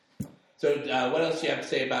 So, what else do you have to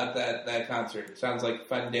say about that concert? Sounds like a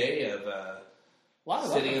fun day of A lot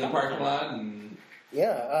of sitting in the other parking songs. lot and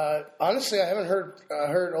Yeah, honestly, I haven't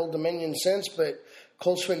heard Old Dominion since, but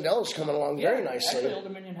Cole Swindell is coming along very nicely. Actually, Old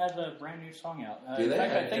Dominion has a brand new song out. do in they?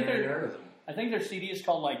 fact, I've never heard of them. I think their CD is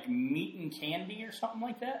called Meat and Candy or something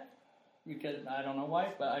like that. Because I don't know why,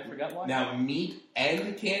 but I forgot why. Now, meat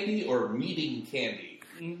and candy or meeting candy?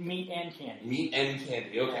 Meat and candy. Meat and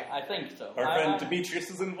candy. Okay. I think so. Our friend Demetrius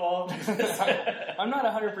is involved. I'm not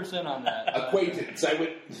 100% on that. Acquaintance.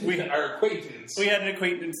 Our acquaintance. We had an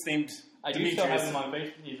acquaintance named I do Demetrius. still have him on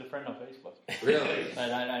Facebook. He's a friend on Facebook. Really?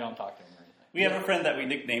 But I don't talk to him or anything. We have a friend that we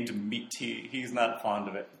nicknamed Meat T. He's not fond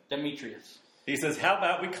of it. Demetrius. He says, "How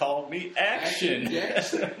about we call me Action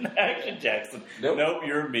Jackson. Action Jackson?" Nope.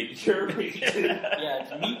 You're meat. You're meat. Yeah,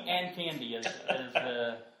 it's Meat and Candy is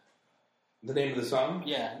The name of the song?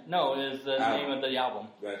 is the name of the album.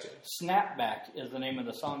 Gotcha. Snapback is the name of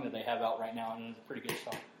the song that they have out right now, and it's a pretty good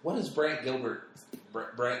song. What is Brant Gilbert?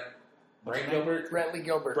 Brant Gilbert? Brantley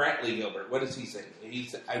Gilbert. Brantley Gilbert. What does he say?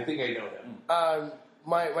 I think I know him.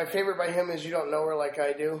 My favorite by him is "You Don't Know Her Like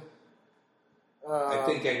I Do." I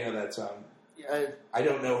think I know that song. I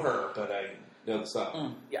don't know her, but I know the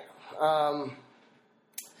song. Yeah.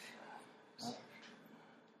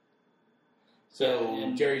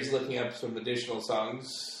 So Jerry's looking up some additional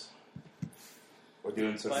songs. We're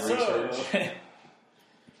doing some research.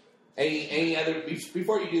 Any other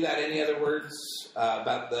before you do that? Any other words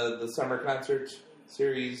about the summer concert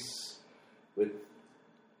series with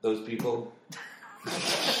those people?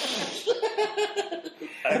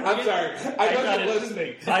 I'm sorry. I wasn't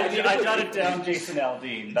listening. I jotted down Jason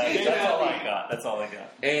Aldean. That's all I got. That's all I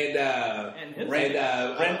got. And Brent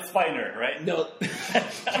Spiner, right? No,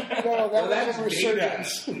 No, that that's was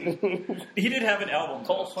Resurgence. He did have an album.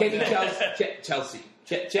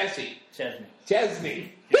 Chesney.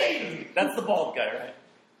 Chesney. That's the bald guy, right?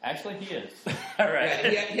 Actually, he is. All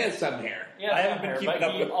right. Yeah, he has some hair. Yeah, I haven't been keeping but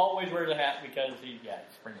up he with- always wears a hat because he's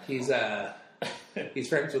He's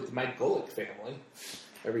friends with the Mike Golick family.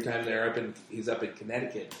 Every time he's up in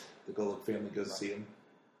Connecticut, the Golick family goes to see him.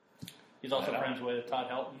 He's also friends with Todd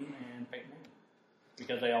Helton and Peyton Manning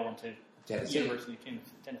because they all went to Tennessee. University of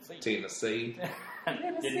Tennessee. Tennessee.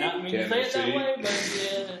 Did not mean to say it that Tennessee. way, but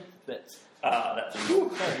that's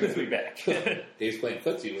That brings me back. Dave's playing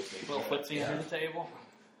footsie with me. little footsie under the table.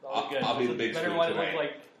 It's all good. I'll be the big better than spoon what it tonight.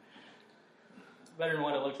 looks like. Better than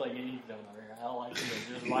what it looks like he's doing over here. I like it.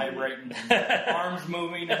 Just vibrating, and arms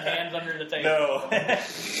moving, and hands under the table. No.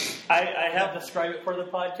 I have Describe it for the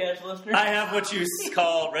podcast listeners. I have what you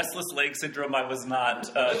call restless leg syndrome. I was not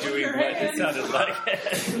doing your what it hands? sounded like.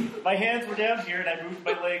 My hands were down here, and I moved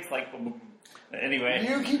my legs like. Boom, boom. Anyway.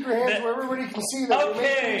 You keep your hands where everybody can see them. It makes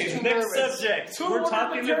Okay, me too next nervous. subject. Who We're ordered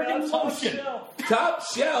talking the jerk about in top motion? shelf. Top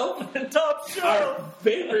shelf. Top Our shelf.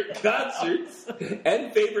 favorite concerts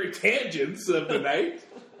and favorite tangents of the night.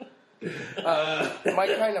 My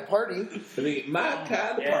kind of party. My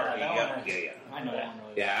kind of Yeah, party. that one. Yeah. I know that one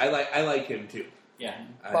really. Yeah, I like him too. Yeah.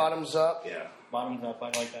 Bottoms up. Yeah. Bottoms up. I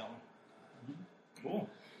like that one. Cool.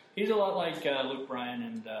 He's a lot like Luke Bryan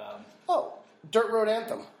and. Oh, Dirt Road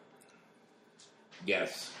Anthem.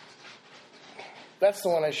 Yes. That's the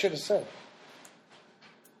one I should have said.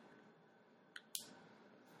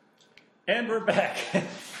 And we're back.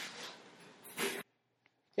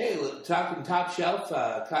 Hey, talking top shelf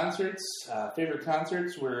concerts, favorite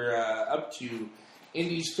concerts. We're up to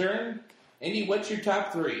Indy's turn. Indy, what's your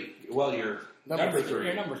top three? Well, your number three.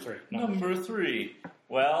 You're number three. Number 3.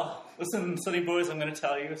 Well, listen, Sunny Boys, I'm going to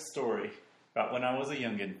tell you a story about when I was a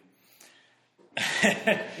youngin'.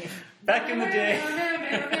 Back in the day.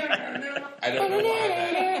 I don't know why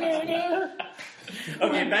that.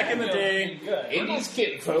 Okay, back in the day. Indy's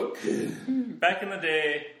kid folk. Back in the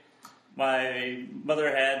day, my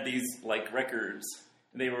mother had these like records.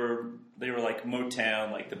 They were like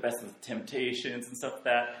Motown, like the Best of the Temptations and stuff like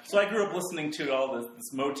that. So I grew up listening to all this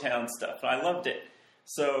Motown stuff, and I loved it.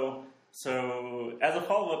 So as a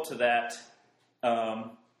follow up to that,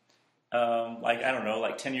 like I don't know,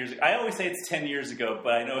 like 10 years ago. I always say it's 10 years ago,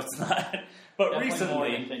 but I know it's not. But Definitely more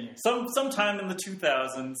than 10 recently, years. sometime in the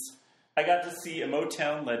 2000s, I got to see a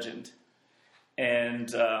Motown legend,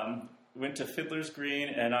 and went to Fiddler's Green,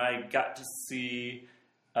 and I got to see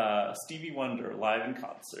Stevie Wonder live in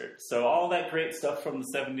concert. So all that great stuff from the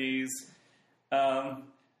 70s,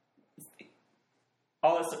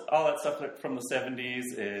 all that stuff from the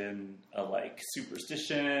 70s, and like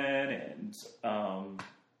Superstition, and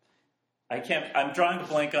I'm drawing a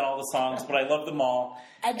blank on all the songs, but I love them all.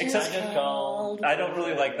 Except I don't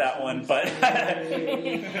really like that one, but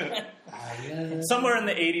somewhere in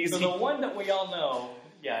the 80s, So the one that we all know,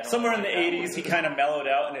 yeah. I don't somewhere in like the that 80s, one. he kind of mellowed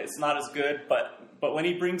out, and it's not as good. But when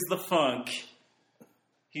he brings the funk,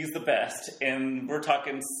 he's the best. And we're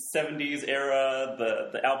talking 70s era.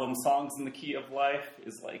 The album "Songs in the Key of Life"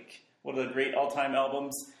 is like one of the great all-time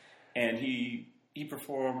albums, and he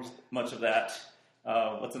performs much of that.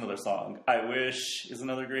 What's another song? "I Wish" is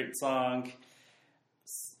another great song.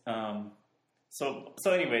 So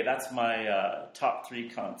anyway, that's my top 3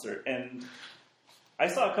 concert. And I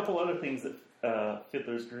saw a couple other things at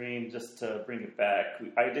Fiddler's Green, just to bring it back.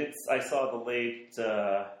 I saw the late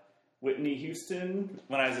Whitney Houston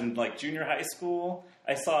when I was in like junior high school.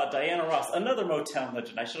 I saw Diana Ross, another Motown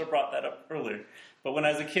legend. I should have brought that up earlier. But when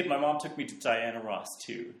I was a kid, my mom took me to Diana Ross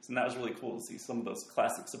too. And that was really cool to see some of those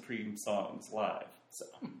classic Supreme songs live.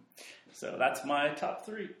 So that's my top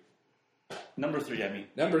 3. Number 3, I mean.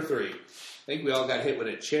 Number 3. I think we all got hit with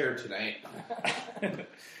a chair tonight.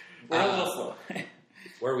 We're a little slow.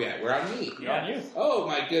 Where are we at? We're on me. You're on you. Oh,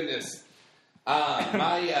 my goodness.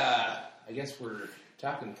 I guess we're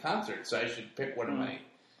talking concerts, so I should pick one of my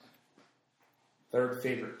third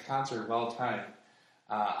favorite concert of all time.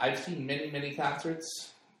 I've seen many, many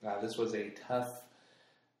concerts. This was a tough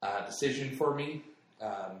decision for me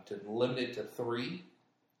to limit it to 3.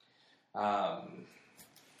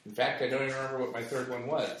 In fact, I don't even remember what my third one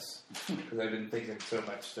was because I've been thinking so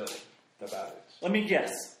much still about it. Let me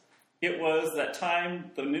guess. It was that time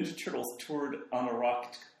the Ninja Turtles toured on a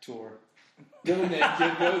rock tour. Go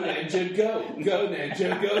Ninja, go Ninja, go! Go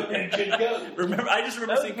Ninja, go Ninja, go! I just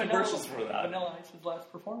remember That seeing was commercials for that. Vanilla Ice's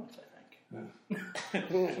last performance, I think.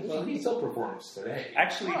 Well, he still performs today.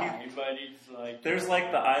 Actually, But he's like there's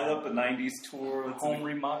like the I Love the 90s tour. That's home in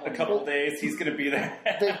remodel. a couple days. He's going to be there.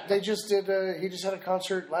 They just did. He just had a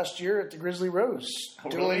concert last year at the Grizzly Rose,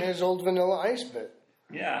 doing really? his old Vanilla Ice bit.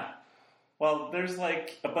 Yeah. Well, there's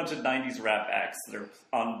like a bunch of 90s rap acts that are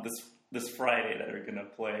on this Friday that are going to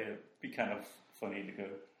play. It'd be kind of funny to go,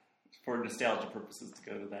 for nostalgia purposes, to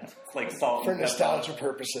go to that. It's like Salt For and Pepper nostalgia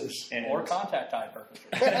purposes. and or contact high purposes.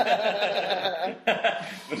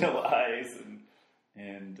 Vanilla Ice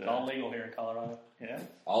and It's all legal here in Colorado. yeah.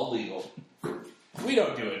 All legal. We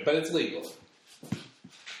don't do it, but it's legal.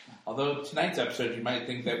 Although tonight's episode, you might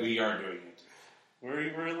think that we are doing it.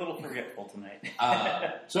 We're a little forgetful tonight.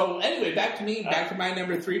 So anyway, back to me. Back to my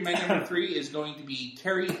number 3. My number 3 is going to be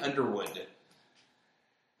Carrie Underwood.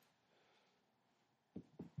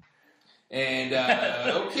 And,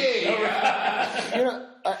 okay. You know,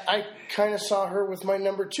 I kind of saw her with my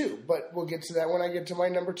number 2, but we'll get to that when I get to my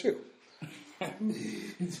number 2.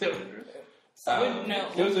 It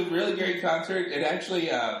was a really great concert. It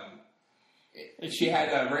actually, she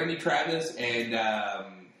had Randy Travis and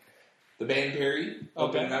the band Perry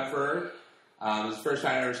opening up for her. It was the first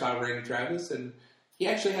time I ever saw Randy Travis, and he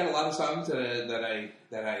actually had a lot of songs that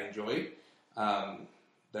I enjoyed. That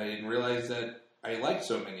I didn't realize that I liked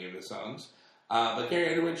so many of the songs. But Carrie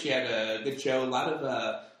Underwood, she had a good show. A lot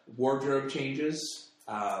of wardrobe changes,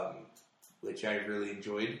 which I really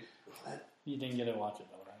enjoyed. You didn't get to watch it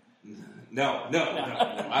though, right? No.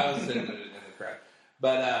 I was in the crowd.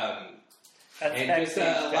 But, and just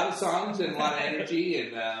a lot of songs and a lot of energy,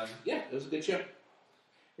 and yeah, it was a good show.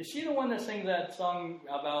 Is she the one that sings that song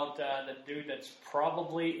about the dude that's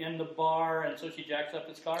probably in the bar and so she jacks up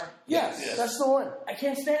his car? Yes, that's the one. I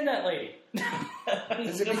can't stand that lady.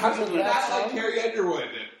 Is it How because do of you that not like song? Carrie Underwood?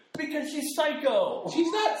 Because she's psycho.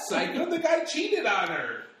 She's not psycho. The guy cheated on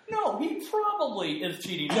her. No, he probably is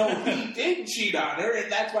cheating. No, he did cheat on her,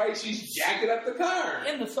 and that's why she's jacking up the car.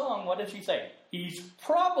 In the song, what did she say? He's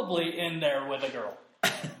probably in there with a girl.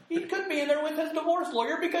 He could be in there with his divorce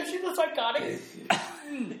lawyer because she's a psychotic.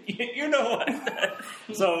 You know what?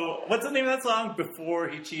 So, what's the name of that song? Before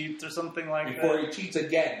He Cheats or something like Before that? he cheats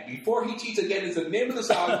again. Before he cheats again is the name of the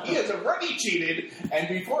song. He has already cheated, and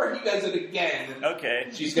before he does it again, Okay.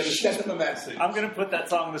 she's going to send him a message. I'm going to put that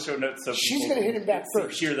song in the show notes so She's people going to hit him back can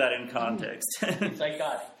first. hear that in context.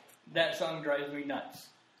 Psychotic. That song drives me nuts.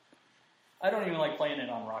 I don't even like playing it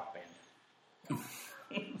on Rock Band.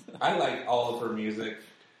 I like all of her music.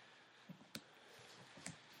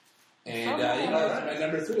 And, that's my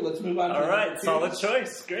number 3. Let's move on to All right, number 2. solid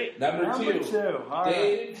choice. Great. Number 2. All right.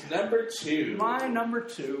 Dave's number 2. My number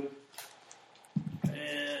 2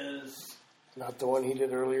 is Not the one he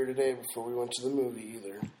did earlier today before we went to the movie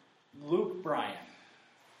either. Luke Bryan.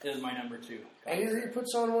 Is my number 2. I hear he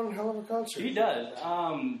puts on one hell of a concert. He does.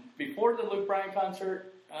 Before the Luke Bryan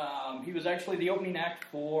concert, he was actually the opening act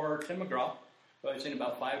for Tim McGraw, who I've seen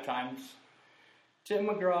about 5 times. Tim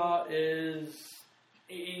McGraw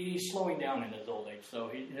he's slowing down in his old age, so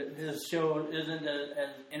his show isn't as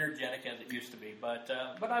energetic as it used to be. But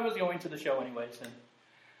I was going to the show anyways, and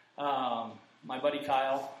my buddy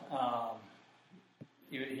Kyle,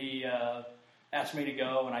 he asked me to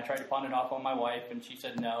go, and I tried to pawn it off on my wife, and she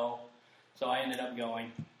said no, so I ended up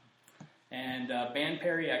going. And Band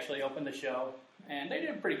Perry actually opened the show, and they did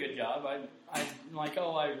a pretty good job. I'm like,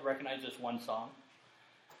 I recognize this one song,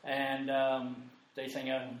 and they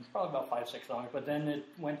sang probably about 5-6 songs, but then it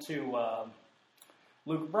went to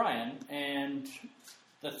Luke Bryan, and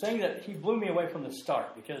the thing that he blew me away from the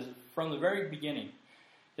start, because from the very beginning,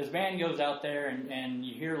 his band goes out there and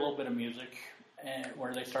you hear a little bit of music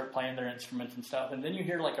where they start playing their instruments and stuff, and then you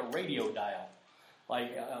hear like a radio dial,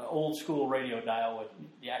 like an old school radio dial with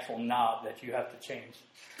the actual knob that you have to change.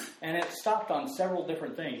 And it stopped on several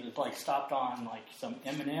different things. It's like stopped on like some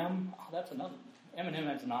Eminem. Oh, that's another. Eminem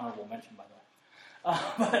has an honorable mention, by the way.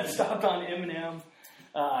 But it stopped on Eminem,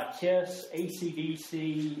 Kiss,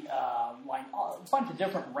 AC/DC, like a bunch of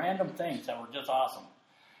different random things that were just awesome.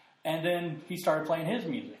 And then he started playing his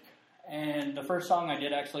music. And the first song I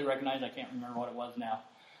did actually recognize, I can't remember what it was now,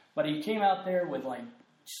 but he came out there with like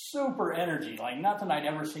super energy, like nothing I'd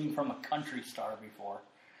ever seen from a country star before.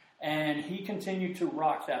 And he continued to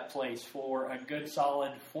rock that place for a good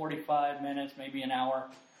solid 45 minutes, maybe an hour,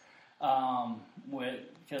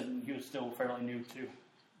 because he was still fairly new to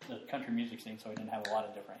the country music scene, so he didn't have a lot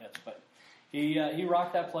of different hits. But he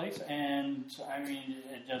rocked that place, and I mean,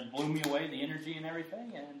 it just blew me away, the energy and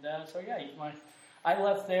everything. And so yeah, I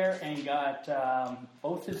left there and got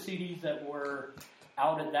both his CDs that were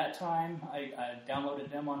out at that time. I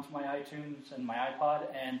downloaded them onto my iTunes and my iPod,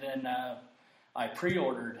 and then I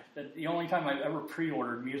pre-ordered. The only time I've ever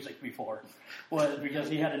pre-ordered music before was because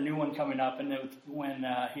he had a new one coming up, and it was when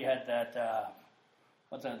he had that,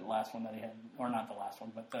 what's that last one that he had? Or not the last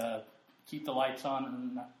one, but Keep the Lights On.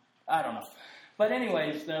 And, I don't know. But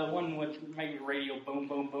anyways, the one with maybe radio boom,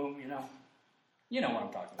 boom, boom, you know. You know what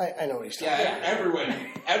I'm talking about. I know what he's talking about.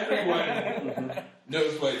 Everyone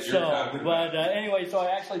knows what you're talking about. But anyway, so I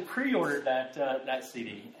actually pre-ordered that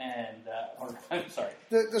CD, and or I'm sorry,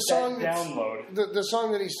 the song download. The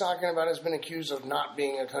song that he's talking about has been accused of not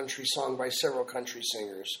being a country song by several country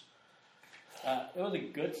singers. It was a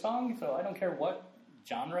good song, so I don't care what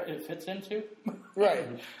genre it fits into. Right.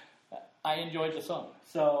 I enjoyed the song.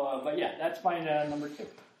 So, but yeah, that's my number 2.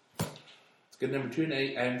 Good number 2,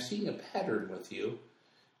 and I'm seeing a pattern with you.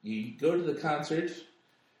 You go to the concert,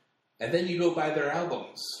 and then you go buy their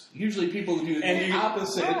albums. Usually people do the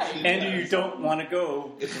opposite. Right. And you don't want to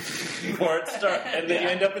go before it starts, and then you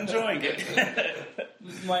end up enjoying it.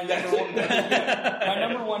 My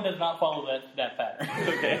number one does not follow that pattern.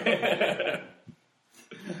 Okay.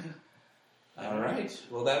 All right.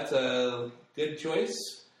 Well, that's a good choice.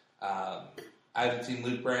 I haven't seen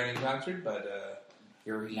Luke Bryan in concert, but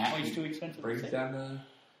here now he's too expensive. Brings down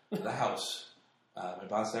the house. My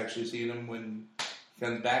boss actually seen him when he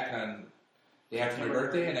comes back on the day after my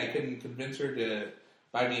birthday, and I couldn't convince her to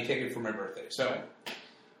buy me a ticket for my birthday. So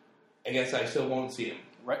I guess I still won't see him.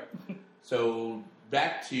 Right. So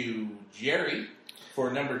back to Jerry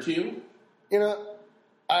for number 2. You know,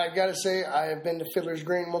 I gotta say, I have been to Fiddler's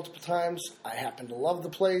Green multiple times. I happen to love the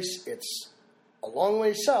place. It's a long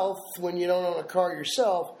way south when you don't own a car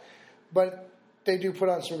yourself, but they do put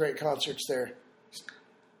on some great concerts there.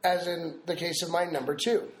 As in the case of my number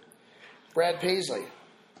 2, Brad Paisley.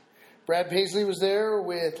 Brad Paisley was there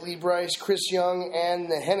with Lee Brice, Chris Young, and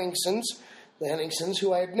the Henningsons. The Henningsons,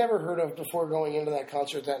 who I had never heard of before going into that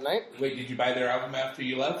concert that night. Wait, did you buy their album after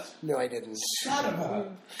you left? No, I didn't. Son of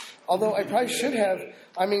a... Although I probably should have.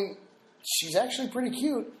 I mean, she's actually pretty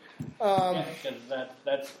cute. Yeah, because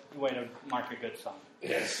that's the way to mark a good song.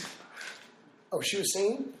 Yes. Oh, she was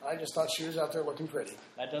singing? I just thought she was out there looking pretty.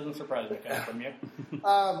 That doesn't surprise me coming from you.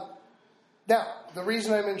 Now, the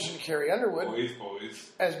reason I mentioned Carrie Underwood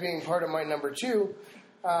Boys. as being part of my number 2,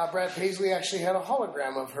 Brad Paisley actually had a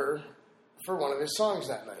hologram of her for one of his songs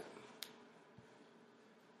that night.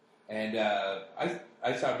 And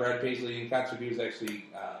I saw Brad Paisley in concert. He was actually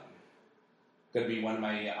going to be one of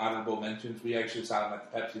my honorable mentions. We actually saw him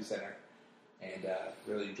at the Pepsi Center, and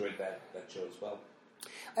really enjoyed that show as well.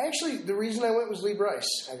 The reason I went was Lee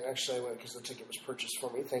Brice. I went because the ticket was purchased for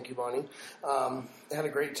me. Thank you, Bonnie. I had a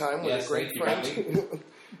great time with a great friend.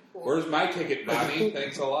 Where's my ticket, Bonnie?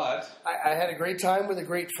 Thanks a lot. I had a great time with a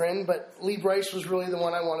great friend, but Lee Brice was really the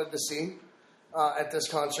one I wanted to see at this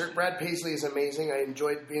concert. Brad Paisley is amazing. I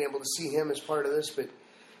enjoyed being able to see him as part of this, but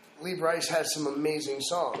Lee Brice has some amazing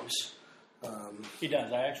songs. He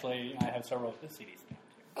does. I have several of his CDs.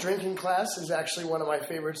 Drinking Class is actually one of my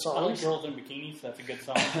favorite I like songs. Girls in Bikinis. That's a good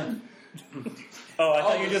song. Oh, I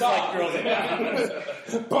thought you just liked Girls in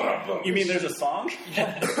Bikinis. You mean there's a song?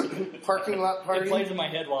 Parking Lot Party. It plays in my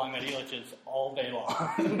head while I'm at Elitch's all day long.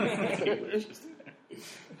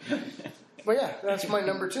 But yeah, that's my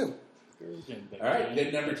number 2. All right,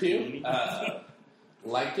 good number 2.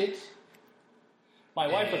 Liked it. My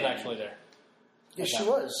wife was actually there. Yes, she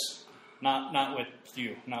was. Not with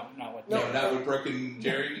you. Not with No, not with Brooke and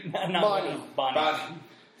Jerry. not Bonnie. with Bonnie. Bonnie.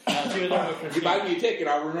 She was there with If you Christina. buy me a ticket,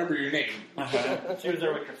 I'll remember your name. She was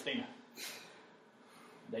there with Christina.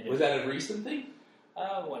 They did. Was that a recent thing?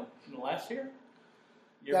 What, last year?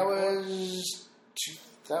 That was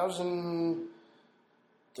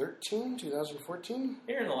 2013, 2014?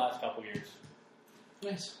 Here in the last couple years.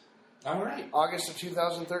 Nice. All right. August of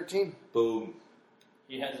 2013. Boom.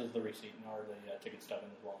 He has the receipt or the ticket stub in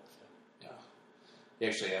his wallet. So. Yeah. He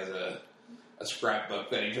actually has a scrapbook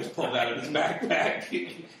that he just pulled out of his backpack.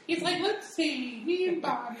 He's like, let's see, me and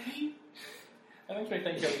Bobby. That makes me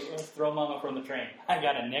think of Throw Mama from the Train. I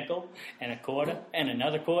got a nickel and a quarter and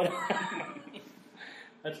another quarter.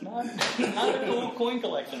 That's not a cool coin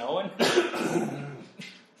collection, Owen.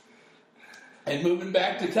 And moving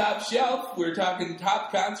back to Top Shelf, we're talking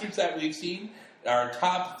top concerts that we've seen. Our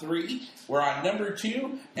top 3. We're on number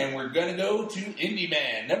 2, and we're going to go to Indie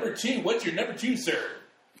Man. Number 2, what's your number 2, sir?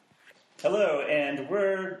 Hello, and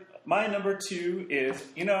my number 2 is,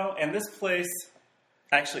 and this place,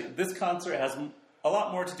 actually, this concert has a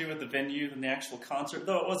lot more to do with the venue than the actual concert,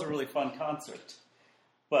 though it was a really fun concert.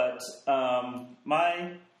 But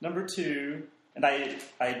my number 2, and I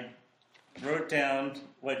wrote down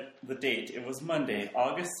the date. It was Monday,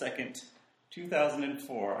 August 2nd,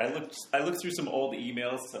 2004. I looked through some old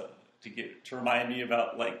emails to remind me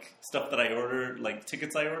about stuff that I ordered,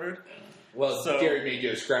 tickets I ordered. Well, So- Gary made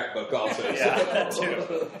you a scrapbook also. Yeah, that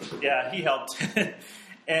too. Yeah, he helped.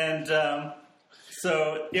 And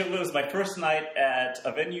so it was my first night at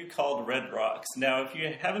a venue called Red Rocks. Now, if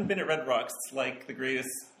you haven't been at Red Rocks, it's like the greatest.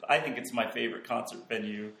 I think it's my favorite concert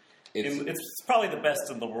venue. It's probably the best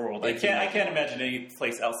in the world. I can't imagine any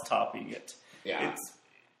place else topping it. Yeah.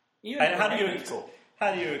 How do you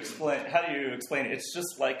explain it? It's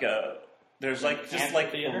just like there's a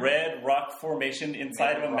red rock formation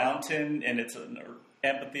inside of a mountain, and it's an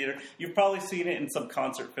amphitheater. You've probably seen it in some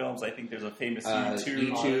concert films. I think there's a famous U2.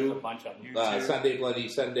 There's a bunch of them. U2. Sunday Bloody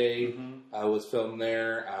Sunday was filmed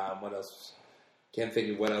there. What else? Can't think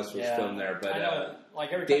of what else was filmed there. But I know,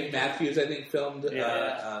 every Dave time Matthews, I think, filmed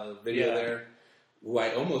a video there, who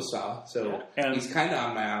I almost saw. So he's kind of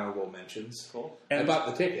on my honorable mentions. Cool. I bought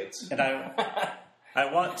the tickets. And I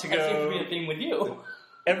want to That seems to go. be a theme with you.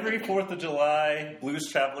 Every 4th of July, Blues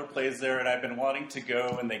Traveler plays there, and I've been wanting to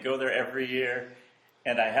go, and they go there every year.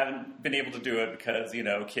 And I haven't been able to do it because,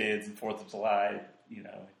 kids and 4th of July,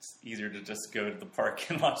 it's easier to just go to the park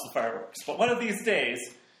and watch the fireworks. But one of these days,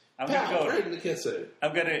 I'm going to go. Right in the kisser.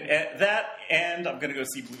 I'm going to and I'm going to go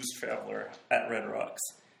see Blues Traveler at Red Rocks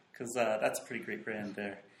because that's a pretty great band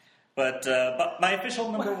there. But my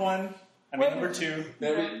official number 1, number 2.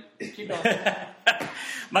 Keep going.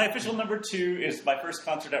 My official number 2 is my first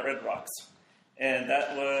concert at Red Rocks, and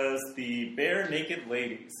that was the Bare Naked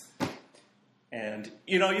Ladies. And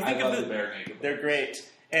you think love of the Bare Naked they're great.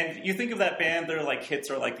 And you think of that band, their hits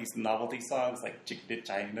are these novelty songs like Chicken to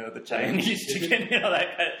China, the Chinese chicken,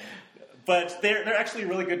 that kind of, but they're actually a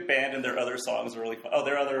really good band, and their other songs are really fun. Oh,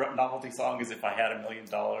 their other novelty song is If I Had $1 Million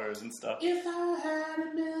and stuff. If I had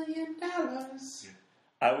 $1 million,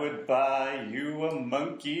 I would buy you a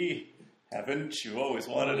monkey. Haven't you always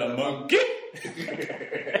wanted a monkey?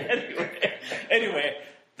 Anyway,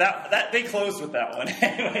 that they closed with that one.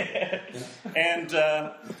 Anyway,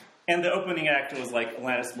 and the opening act was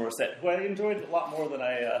Alanis Morissette, who I enjoyed a lot more than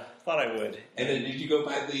I thought I would. And then did you go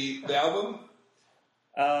buy the album?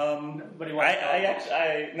 But he wants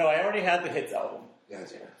I already had the hits album,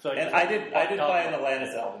 Gotcha. So and I did buy an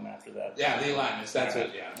Alanis album after that. Yeah, the Alanis. That's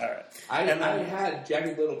it. Yeah. All right. I had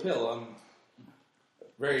Jagged Little Pill. I'm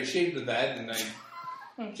very ashamed of that, and I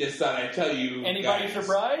just thought I'd tell you. Anybody guys.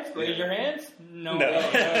 surprised? Raise your hands. No. No.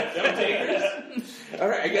 No takers. All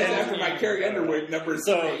right, I guess after my Carrie Underwood number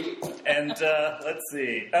 3. And let's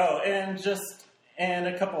see. Oh, and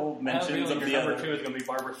a couple mentions of the number other. 2 is going to be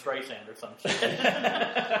Barbara Streisand or something.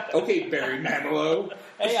 Okay, Barry Manilow.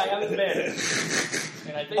 Hey, I haven't been.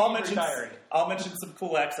 And I think he's retiring. I'll mention some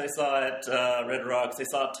cool acts I saw at Red Rocks. I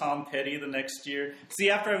saw Tom Petty the next year.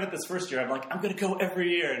 See, after I went this first year, I'm like, I'm going to go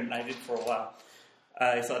every year, and I did for a while.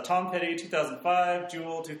 I saw Tom Petty 2005,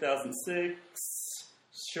 Jewel 2006,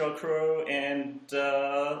 Sheryl Crow, and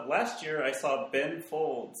last year I saw Ben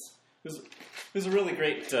Folds, who's a really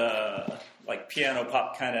great piano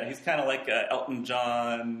pop kind of. He's kind of like a Elton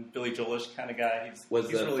John, Billy Joelish kind of guy. He's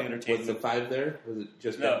really entertaining. Was the 5 there? Was it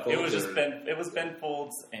just No, Ben Folds? it was just Ben. It was Ben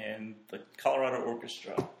Folds and the Colorado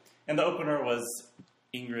Orchestra, and the opener was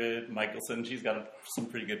Ingrid Michaelson. She's got some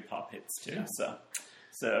pretty good pop hits too. Yeah.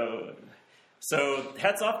 So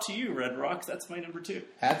hats off to you, Red Rocks. That's my number 2.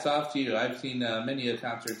 Hats off to you. I've seen many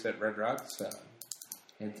concerts at Red Rocks.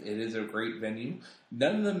 It is a great venue.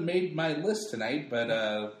 None of them made my list tonight, but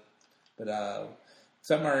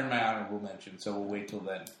some are in my honorable mention, so we'll wait till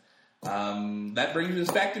then. That brings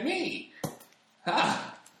us back to me.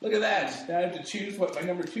 Look at that. Now I have to choose what my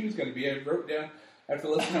number 2 is going to be. I wrote down, after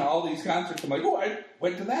listening to all these concerts, I'm like, oh, I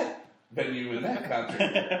went to that venue in that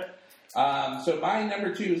concert. So my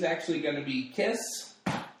number 2 is actually going to be Kiss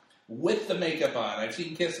with the makeup on. I've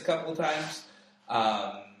seen Kiss a couple of times.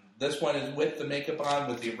 This one is with the makeup on,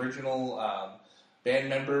 with the original band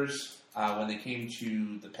members when they came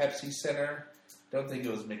to the Pepsi Center. Don't think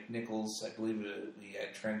it was McNichols. I believe we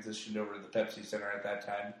had transitioned over to the Pepsi Center at that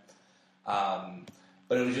time.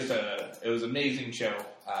 But it was just it was an amazing show.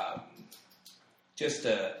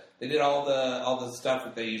 They did all the stuff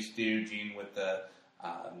that they used to do, Gene, with the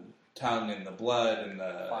tongue and the blood and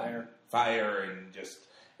the fire, and just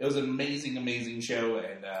it was an amazing show,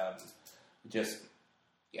 and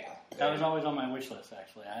That was always on my wish list.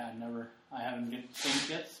 Actually, I haven't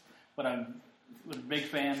seen Kiss, but I was a big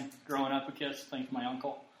fan growing up with Kiss. Thanks to my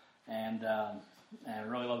uncle, and I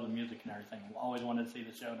really love the music and everything. Always wanted to see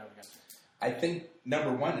the show. Never got to. I think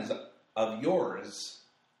number 1 is of yours.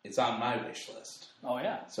 It's on my wish list. Oh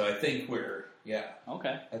yeah. So I think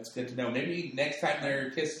Okay. That's good to know. Maybe next time their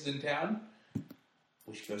Kiss is in town,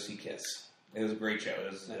 we should go see Kiss. It was a great show.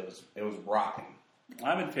 It was rocking.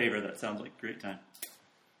 I'm in favor. That sounds like a great time.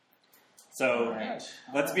 So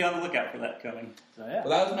let's be on the lookout for that coming. So yeah. Well,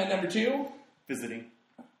 that was my number 2. Visiting.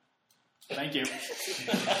 Thank you.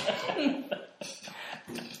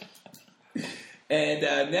 And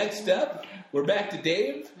next up, we're back to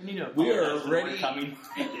Dave. We are ready. Coming.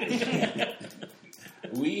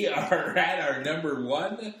 We are at our number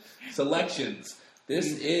 1 selections. This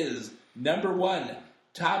is number 1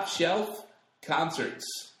 Top Shelf Concerts.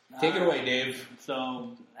 Take it away, Dave.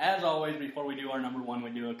 So, as always, before we do our number 1, we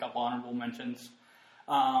do a couple honorable mentions.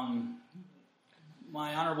 My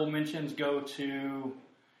honorable mentions go to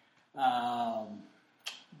Bon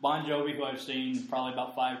Jovi, who I've seen probably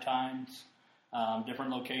about 5 times.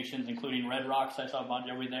 Different locations, including Red Rocks. I saw Bon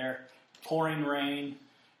Jovi there. Pouring Rain.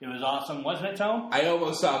 It was awesome. Wasn't it, Tone? I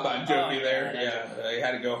almost saw Bon Jovi there. Yeah, I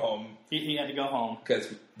had to go home. He had to go home. Because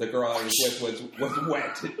the girl I was with was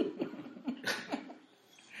wet.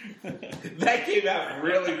 That came out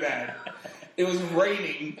really bad. It was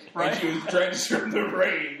raining, and she was drenched from the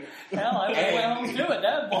rain. Hell, I went home too at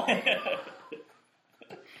that point.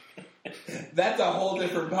 That's a whole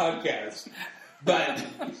different podcast. But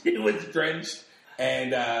she was drenched,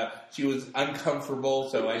 and she was uncomfortable,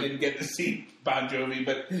 so I didn't get to see Bon Jovi.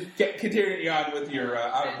 But continue on with your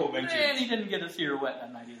honorable mentions. And he didn't get to see her wet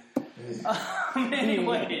that night either.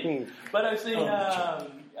 Anyway, but I've seen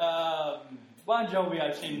Bon Jovi.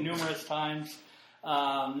 I've seen numerous times.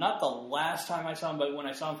 Not the last time I saw him, but when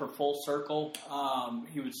I saw him for Full Circle,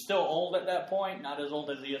 he was still old at that point. Not as old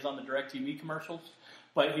as he is on the DirecTV commercials.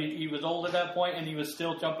 But he was old at that point, and he was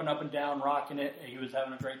still jumping up and down, rocking it. He was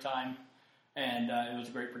having a great time, and it was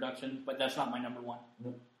a great production. But that's not my number 1.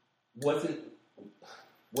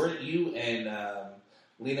 Weren't you and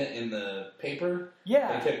Lena in the paper?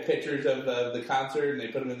 Yeah. They took pictures of the concert, and they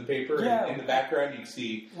put them in the paper. Yeah. And in the background, you can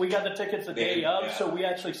see... We got the tickets the day of, so we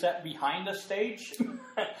actually sat behind the stage.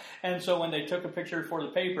 And so when they took a picture for the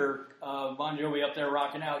paper, Bon Jovi up there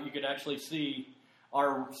rocking out, you could actually see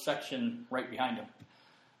our section right behind him.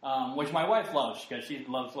 Which my wife loves, because she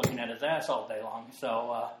loves looking at his ass all day long.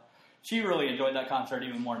 So she really enjoyed that concert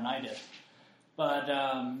even more than I did. But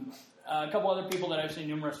a couple other people that I've seen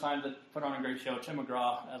numerous times that put on a great show. Tim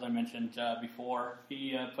McGraw, as I mentioned before,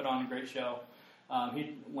 he put on a great show.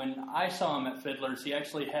 When I saw him at Fiddler's, he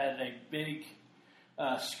actually had a big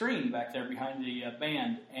screen back there behind the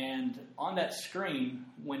band. And on that screen,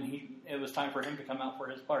 when it was time for him to come out for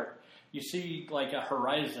his part, you see like a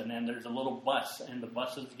horizon, and there's a little bus, and the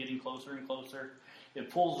bus is getting closer and closer. It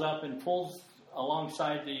pulls up and pulls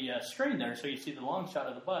alongside the screen there, so you see the long shot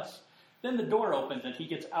of the bus. Then the door opens, and he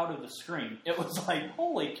gets out of the screen. It was like,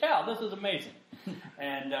 holy cow, this is amazing.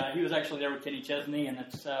 And he was actually there with Kenny Chesney, and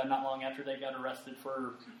it's not long after they got arrested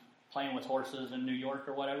for playing with horses in New York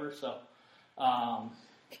or whatever. So, I'm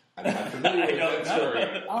not familiar with that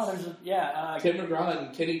story. Oh, Tim McGraw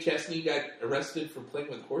and Kenny Chesney got arrested for playing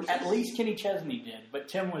with horses? At least Kenny Chesney did, but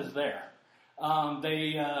Tim was there.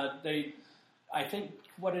 I think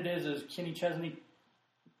what it is Kenny Chesney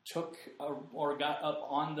took or got up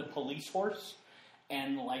on the police horse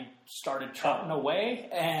and started trotting away,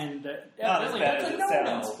 and not as bad that's as a it no-no.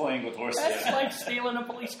 sounds playing with horses. That's like stealing a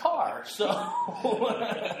police car. So,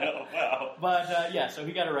 Oh, wow. But so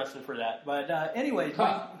he got arrested for that. But anyway,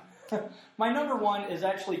 my number 1 is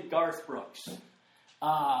actually Garth Brooks.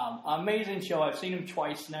 Amazing show. I've seen him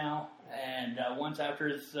twice now, and once after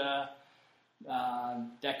his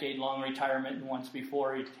decade-long retirement, and once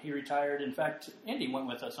before he retired. In fact, Indy went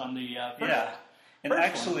with us on the first, yeah. And first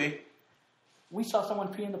actually, we saw someone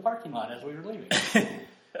pee in the parking lot as we were leaving.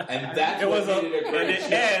 And that's It what was made it a great show.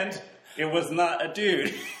 and it was not a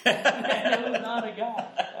dude. And it was not a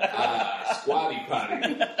guy. Squatty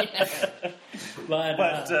potty.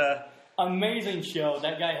 But amazing show.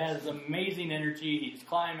 That guy has amazing energy. He's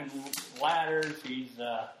climbing ladders. He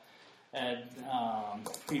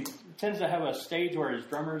tends to have a stage where his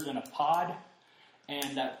drummer's in a pod,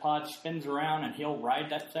 and that pod spins around, and he'll ride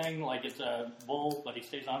that thing like it's a bull, but he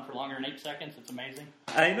stays on for longer than 8 seconds. It's amazing.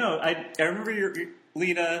 I know. I remember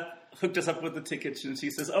Lena hooked us up with the tickets, and she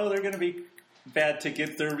says, "Oh, they're going to be bad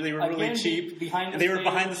tickets. They were really Again, cheap. behind the and they were stage.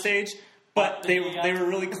 behind the stage, but they were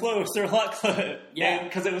really close. They're a lot close. Yeah.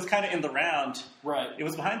 because it was kind of in the round. Right. It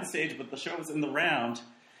was behind the stage, but the show was in the round.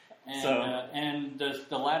 And, So- and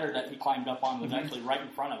the ladder that he climbed up on was actually right in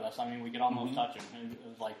front of us. I mean, we could almost touch him. It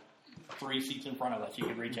was like 3 seats in front of us. You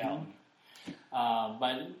could reach out.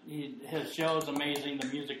 But his show is amazing. The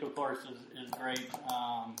music, of course, is great.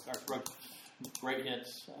 Garth Brooks, great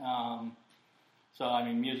hits. So, I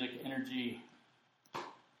mean, music, energy,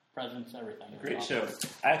 presence, everything. Great show.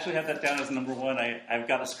 I actually have that down as number one. I've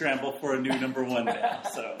got to scramble for a new number one now.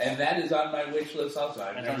 So And that is on my wish list also.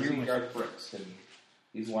 I've That's never on your seen wish Garth Brooks, and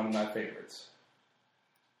he's one of my favorites.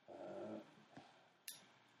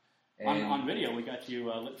 On video, we got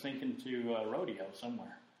you lip syncing to Rodeo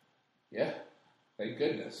somewhere. Yeah, thank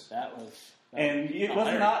goodness. That was. and it was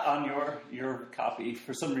hilarious. not on your copy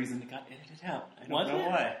for some reason. It got edited out. I don't Was know it?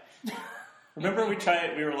 why. Remember we tried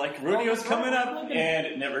it. We were like, "Rodeo's coming up," and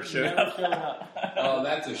it never showed Never up. showed up. Oh,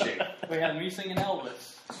 that's a shame. We had me singing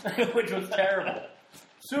Elvis, which was terrible.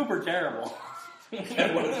 Super terrible.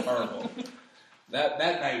 That was horrible. That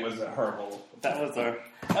night was a horrible. That was our.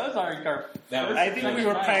 That was our That was- I think we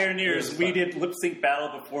were nice. pioneers. It was We fun. did lip sync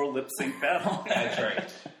battle before lip sync battle. That's right.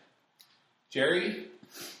 Jerry,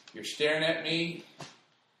 you're staring at me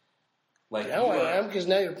like Now you I am, are, because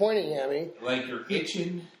now you're pointing at me. like you're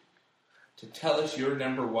itching to tell us you're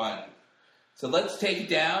number one. So let's take it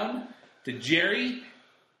down to Jerry.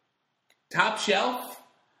 Top shelf,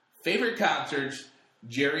 favorite concerts.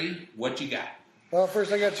 Jerry, what you got? Well,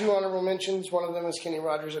 first I got 2 honorable mentions. One of them is Kenny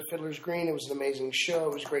Rogers at Fiddler's Green. It was an amazing show.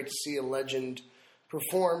 It was great to see a legend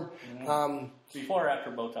perform. Before or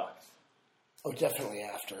after Botox? Oh, definitely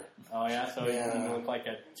after. Oh, yeah? So Yeah. you look like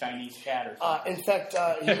a Chinese cat or something. In fact,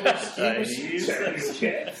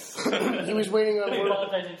 he was waiting on Are you word.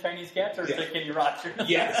 apologizing Chinese cats or is it Kenny Rogers?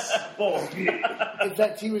 Yes. Both. In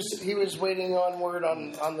fact, he was waiting on word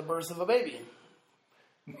on the birth of a baby.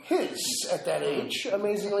 His at that age,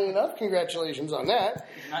 amazingly enough. Congratulations on that.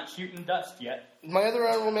 He's not shooting dust yet. My other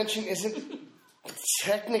honorable mention isn't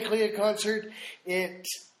technically a concert. It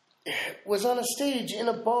was on a stage in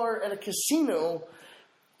a bar at a casino,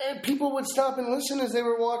 and people would stop and listen as they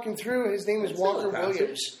were walking through. His name is That's still Walker a concert.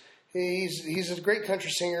 Williams. He's a great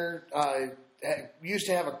country singer. Used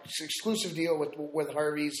to have an exclusive deal with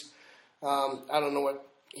Harvey's. I don't know what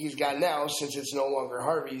he's got now since it's no longer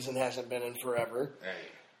Harvey's and hasn't been in forever. Right.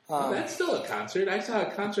 Well, that's still a concert. I saw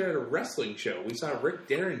a concert at a wrestling show. We saw Rick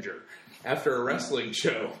Derringer after a wrestling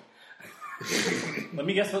show. Let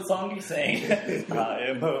me guess what song you sang. I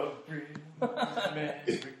am a real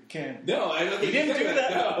American. No, I don't think He didn't do said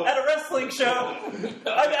that No. at a wrestling show.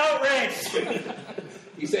 I'm outraged.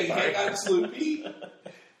 He sang "Hang On, Sloopy."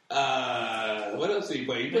 What else did he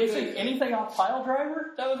play? Did he sing anything off Pile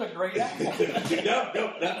Driver? That was a great album.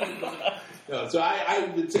 No. So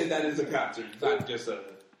I would say that is a concert. It's not just a.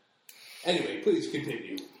 Anyway, please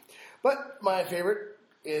continue. But my favorite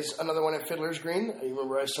is another one at Fiddler's Green. You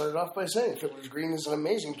remember I started off by saying Fiddler's Green is an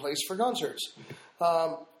amazing place for concerts.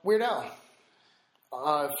 Weird Al.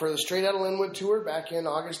 For the Straight Outta Linwood tour back in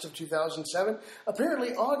August of 2007.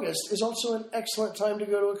 Apparently August is also an excellent time to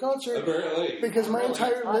go to a concert Apparently. because my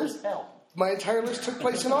entire Hot list as hell. took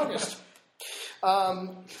place in August.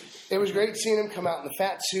 It was great seeing him come out in the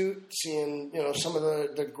fat suit, seeing some of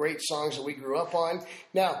the great songs that we grew up on.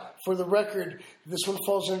 Now, for the record, this one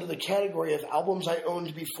falls under the category of albums I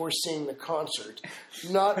owned before seeing the concert.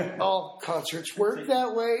 Not all concerts work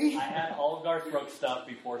that way. I had all of Garth Brooks stuff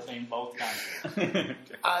before seeing both concerts.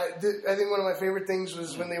 I think one of my favorite things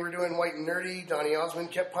was when they were doing White and Nerdy. Donny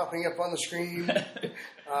Osmond kept popping up on the screen.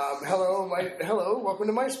 Hello, welcome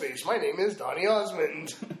to MySpace. My name is Donny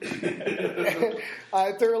Osmond.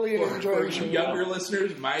 I thoroughly For enjoyed you younger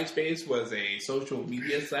listeners, MySpace was a social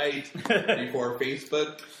media site before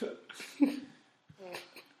Facebook.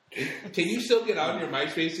 Can you still get on your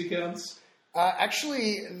MySpace accounts?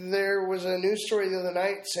 Actually, there was a news story the other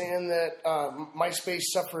night saying that MySpace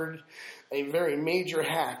suffered a very major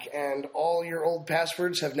hack, and all your old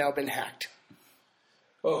passwords have now been hacked.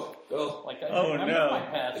 Oh, well. Like I Oh, remember no. my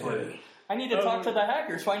password. I need to talk to the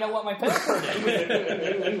hackers, find out what my password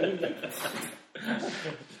is.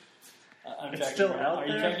 I'm It's checking. still out Are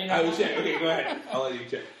you there? checking? I was checking. Okay, go ahead. I'll let you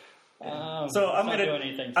check. So I'm not gonna doing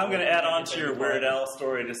anything. add on to your Weird Al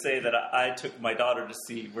story to say that I took my daughter to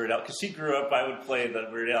see Weird Al because she grew up. I would play the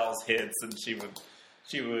Weird Al's hits, and she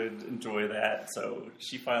would enjoy that. So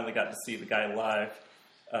she finally got to see the guy live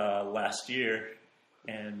last year,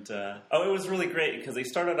 and it was really great because they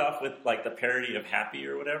started off with like the parody of Happy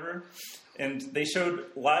or whatever, and they showed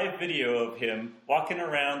live video of him walking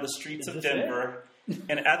around the streets of Denver,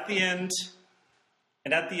 and at the end.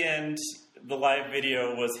 The live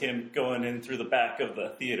video was him going in through the back of the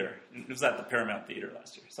theater. It was at the Paramount Theater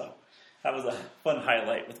last year. So that was a fun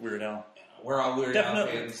highlight with Weird Al. We're all Weird Al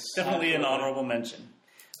fans. Definitely an honorable mention.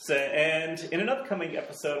 So, and in an upcoming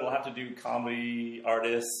episode, we'll have to do comedy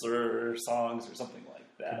artists or songs or something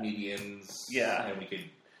like that. Comedians. Yeah. And we could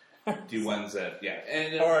do ones that,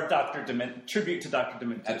 And, or tribute to Dr.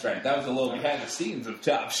 Demento. that's right. That was a little behind the scenes of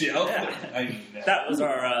Top Shelf. Yeah. I mean, That was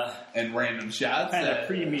our and random shots. kind of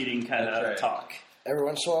pre-meeting kind That's of right. talk. Every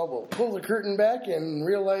once in a while, we'll pull the curtain back and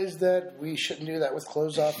realize that we shouldn't do that with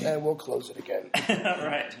clothes off, and we'll close it again. All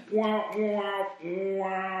right.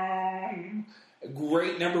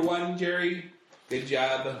 Great number one, Jerry. Good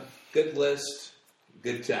job. Good list.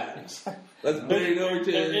 Good times. Let's bring it over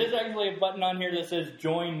to... There is actually a button on here that says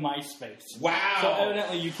Join MySpace. Wow. So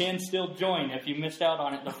evidently you can still join if you missed out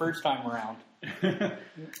on it the first time around.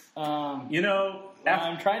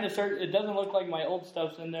 I'm trying to search. It doesn't look like my old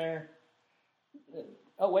stuff's in there.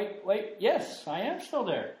 Oh, wait. Yes, I am still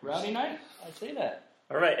there. Rowdy Night. I see that.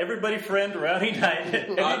 All right, everybody friend Rowdy Night.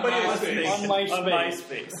 Everybody listening On MySpace. On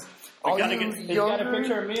MySpace. All We gotta you get... It's got a younger-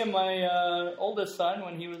 picture of me and my oldest son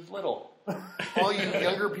when he was little. All you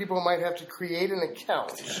younger people might have to create an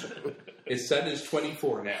account. His son is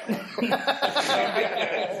 24 now.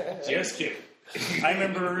 Just kidding. I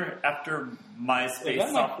remember after Is MySpace that my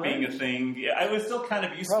stopped being a friend? thing, I was still kind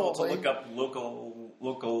of useful Probably. to look up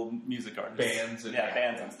local music artists. Bands and-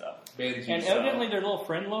 bands and stuff. Bands And you saw. evidently their little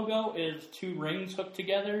friend logo is two rings hooked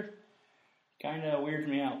together. Kind of weirds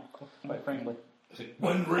me out, quite frankly.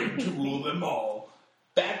 One ring to rule them all.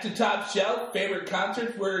 Back to Top Shelf, favorite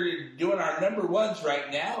concerts. We're doing our number ones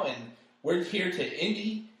right now, and we're here to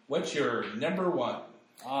Indy. What's your number one?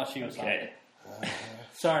 Oh, she was Okay.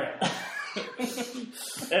 Sorry.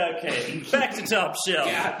 Okay, back to Top Shelf.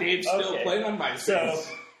 Yeah, Dave's still Okay. playing on my So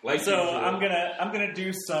usual. I'm gonna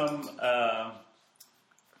do some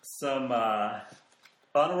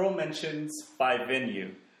honorable mentions by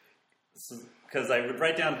venue, because I would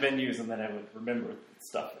write down venues and then I would remember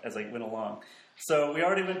stuff as I went along. So we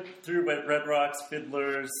already went through Red Rocks,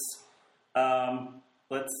 Fiddlers.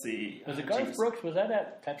 Let's see. Was it Garth Jeez. Brooks? Was that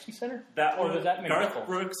at Pepsi Center? That or was was that Garth McNichols?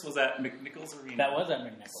 Brooks was at McNichols Arena. That was at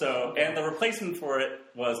McNichols. So, and the replacement for it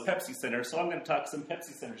was Pepsi Center, so I'm going to talk some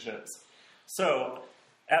Pepsi Center shows. So,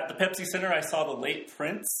 at the Pepsi Center, I saw the late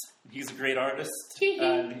Prince. He's a great artist.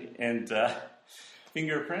 and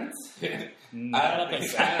Fingerprints.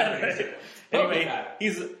 Anyway,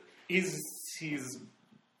 he's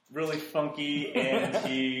really funky, and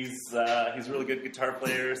he's really good guitar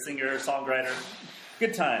player, singer, songwriter.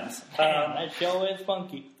 Good times. Man, that show is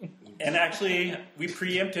funky. And actually, we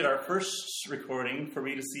preempted our first recording for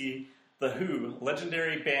me to see The Who,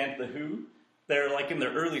 legendary band The Who. They're like in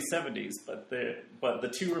their early 70s, but the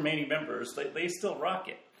two remaining members, they still rock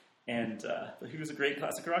it. And The Who's a great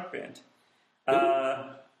classic rock band.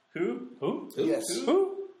 Who? Yes.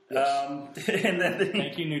 Who? And then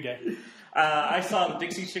Thank you, New Day. I saw the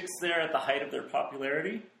Dixie Chicks there at the height of their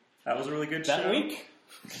popularity. That was a really good That show. week?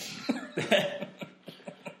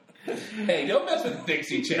 Hey, don't mess with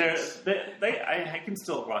Dixie Chicks. I can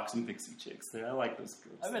still rock some Dixie Chicks there. I like those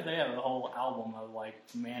girls. I bet they have a whole album of like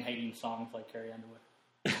man-hating songs like Carrie Underwood.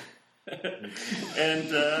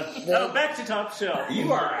 And back to Top Shelf.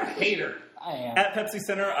 You are a hater. I am. At Pepsi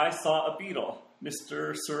Center, I saw a Beatle,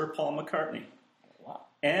 Mr. Sir Paul McCartney, Wow.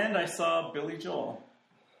 and I saw Billy Joel.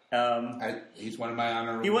 He's one of my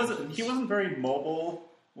honorable He wasn't very mobile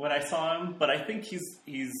when I saw him, but I think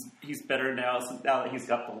he's better now that he's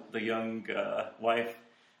got the young wife.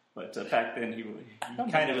 But back then he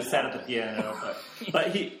kind of was sat at the piano. But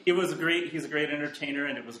he's a great entertainer,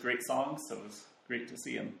 and it was great songs, so it was great to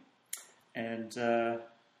see him. And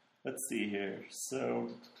let's see here. So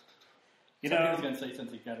I was going to say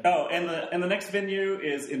since he's got it. Oh, and the next venue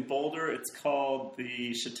is in Boulder. It's called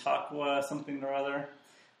the Chautauqua something or other.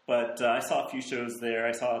 But I saw a few shows there.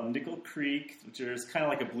 I saw Nickel Creek, which is kind of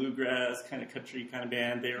like a bluegrass, kind of country kind of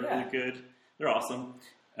band. They were really good. They're awesome.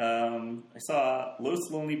 I saw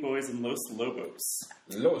Los Lonely Boys and Los Lobos.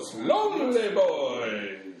 Los Lonely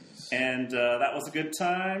Boys. And that was a good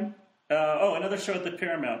time. Another show at the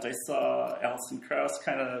Paramount. I saw Alison Krauss,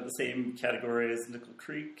 kind of the same category as Nickel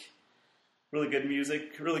Creek. Really good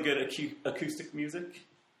music, really good acoustic music.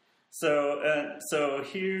 So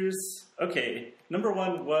here's, okay, number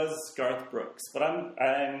one was Garth Brooks, but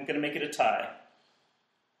I'm going to make it a tie.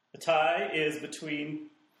 The tie is between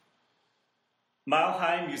Mile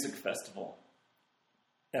High Music Festival.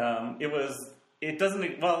 It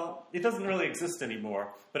doesn't really exist anymore,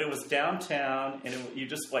 but it was downtown, and you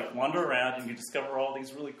just like wander around and you discover all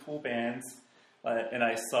these really cool bands. And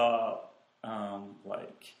I saw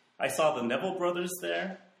the Neville Brothers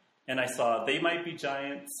there, and I saw They Might Be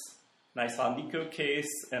Giants, and I saw Nico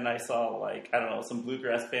Case, and I saw some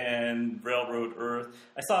bluegrass band, Railroad Earth.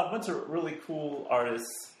 I saw a bunch of really cool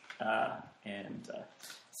artists,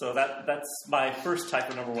 so that's my first tie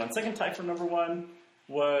for number one. Second tie for number one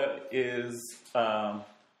was an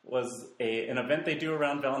event they do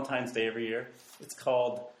around Valentine's Day every year. It's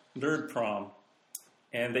called Nerd Prom,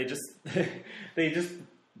 and they just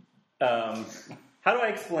how do I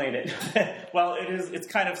explain it? Well, it's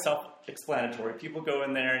kind of self-explanatory. People go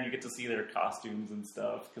in there and you get to see their costumes and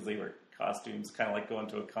stuff because they wear costumes, kind of like going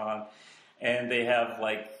to a con, and they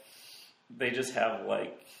just have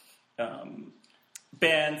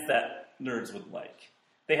bands that nerds would like.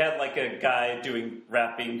 They had a guy doing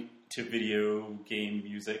rapping to video game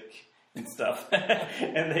music and stuff.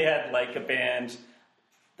 And they had a band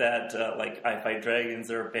that, I Fight Dragons,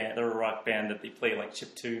 they're a rock band that they play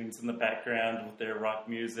chiptunes in the background with their rock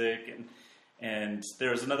music. And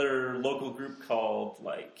there's another local group called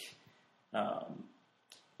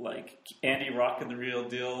Andy Rock and the Real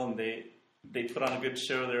Deal, and they put on a good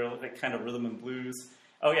show. They're kind of rhythm and blues.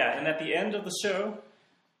 Oh yeah, and at the end of the show,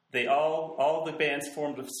 they all the bands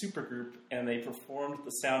formed a supergroup, and they performed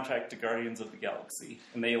the soundtrack to Guardians of the Galaxy.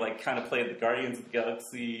 And they kind of played the Guardians of the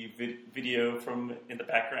Galaxy video from in the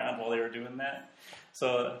background while they were doing that.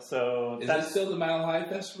 So is that still the Mile High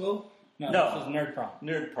Festival? No, this is Nerd Prom.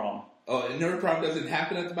 Nerd Prom. Oh, and Nerd Prom doesn't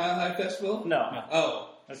happen at the Mile High Festival? No. Oh.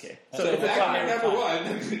 Okay. So back to number one.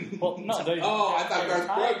 Well, no. I thought Garth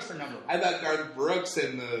Brooks. For number one. I thought Garth Brooks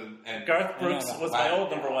and Garth Brooks was my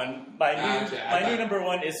old number one. My new number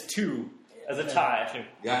one is 2 as a tie.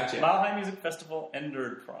 Gotcha. Mile High Music Festival and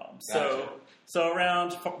Nerd Prom. So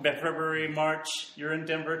around February, March, you're in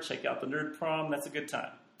Denver. Check out the Nerd Prom. That's a good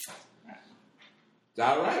time.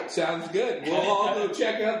 All right, sounds good. We'll all go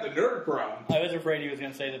check out the Nerd Prom. I was afraid he was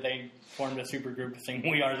going to say that they formed a supergroup to sing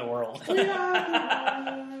 "We Are the World."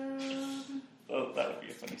 Oh, that would be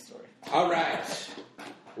a funny story. All right,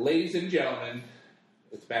 ladies and gentlemen,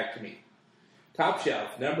 it's back to me. Top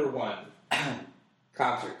shelf, number one,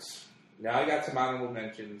 concerts. Now I got some honorable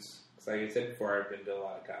mentions because, like I said before, I've been to a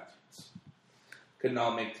lot of concerts. Couldn't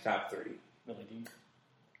all make the top 3. Billy Dean.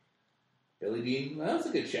 Billy Dean, well, that was a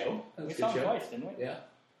good show. We saw him twice, didn't we? Yeah.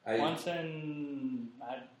 Once in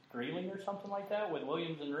Greeley or something like that with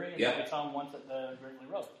Williams and Ree, and then we saw him once at the Grizzly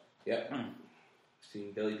Road. Yep.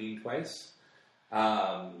 Seen Billy Dean twice.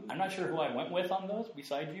 I'm not sure who I went with on those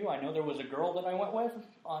besides you. I know there was a girl that I went with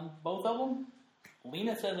on both of them.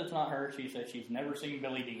 Lena says it's not her. She says she's never seen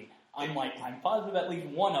Billy Dean. I'm positive at least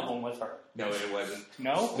one of them was her. No, it wasn't.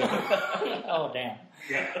 No? Oh, damn.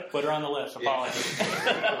 Yeah. Put her on the list. Apologies.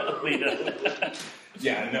 Lena.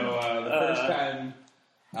 Yeah, no, the first time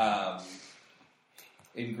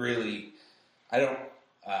in Greeley, I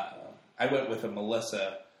went with a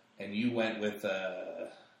Melissa, and you went with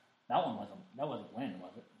That wasn't Lynn,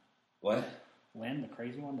 was it? What? Lynn, the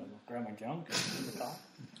crazy one that would grab my junk and the top?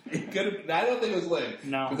 I don't think it was Lynn.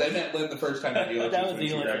 No. Because I met Lynn the first time at the Ulysses. That was when the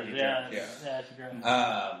she grabbed Ulysses, your yeah. junk. That's great.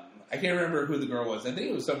 I can't remember who the girl was. I think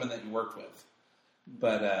it was someone that you worked with.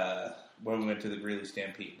 But when we went to the Greeley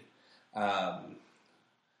Stampede. Sorry,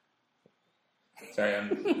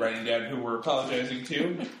 I'm writing down who we're apologizing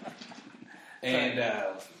to. And,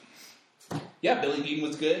 Billy Dean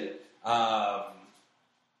was good.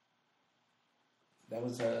 That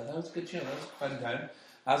was a good show. That was a fun time.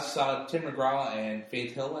 I also saw Tim McGraw and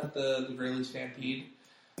Faith Hill at the Greeley Stampede.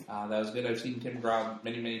 That was good. I've seen Tim McGraw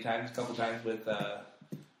many, many times. A couple times with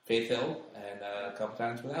Faith Hill and a couple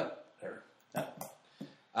times without her.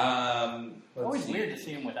 Always weird to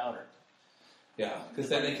see him without her. Yeah, because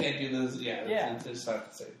then they can't do this. Yeah. It's just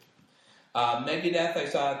not the same. Megadeth I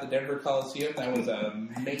saw at the Denver Coliseum. That was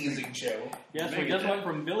an amazing show. Yes, we just went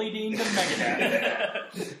from Billy Dean to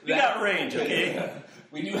Megadeth. We got range, okay?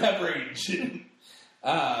 We do have range.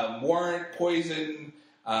 Warrant, Poison,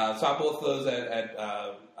 saw both of those at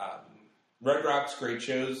Red Rocks, great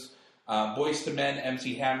shows. Boyz II Men,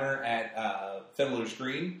 MC Hammer at Fiddler's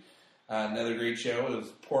Green. Another great show. It was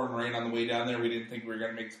pouring rain on the way down there. We didn't think we were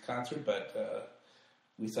going to make the concert, but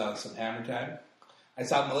we saw some Hammer time. I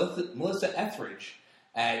saw Melissa Etheridge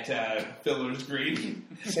at Fiddler's Green.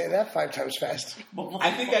 Say that 5 times fast.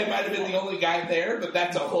 I think I might have been the only guy there, but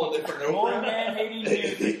that's a whole different Old Oprah. man hating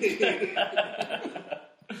music.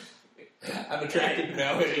 I'm attracted to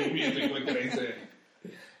now hating music. What can I say?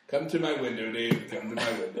 Come to my window, Dave. Come to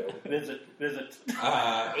my window. Visit.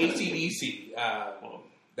 AC/DC.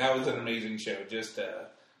 That was an amazing show. Just a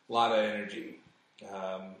lot of energy.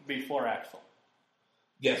 Before Axl.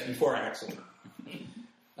 Yes, before Axl.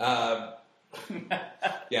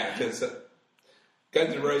 Yeah, because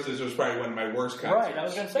Guns N' Roses was probably one of my worst concerts. Right, I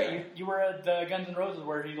was going to say, you were at Guns N' Roses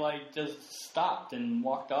where he just stopped and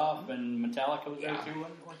walked off, and Metallica was there too.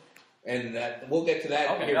 And we'll get to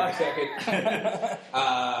that here in a second.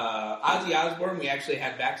 Ozzy Osbourne, we actually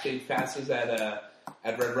had backstage passes at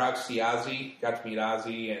Red Rock to see Ozzy. Got to meet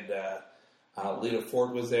Ozzy, and Lita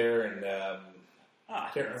Ford was there, and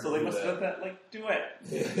so they must have done that duet.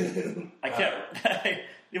 I can't.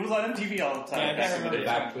 It was on MTV all the time. Yeah, I can't remember. If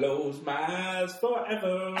I close my eyes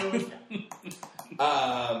forever.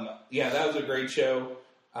 Yeah, that was a great show.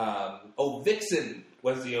 Vixen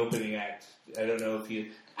was the opening act. I don't know if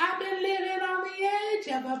you... I've been living on the edge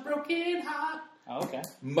of a broken heart. Oh, okay.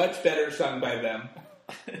 Much better sung by them.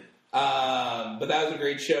 But that was a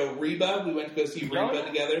great show. Reba, we went to go see Reba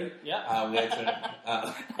together. Yeah. We had some,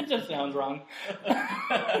 That just sounds wrong.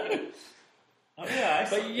 Oh, yeah.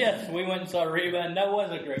 But yes, we went and saw Reba, and that was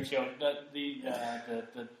a great show.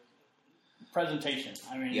 The presentation,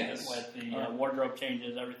 I mean, yes. with the wardrobe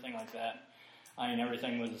changes, everything like that. I mean,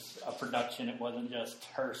 everything was a production. It wasn't just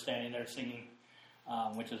her standing there singing,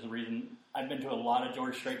 which is the reason I've been to a lot of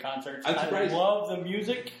George Strait concerts. I'm I surprised. love the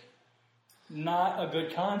music. Not a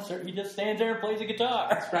good concert. He just stands there and plays a guitar.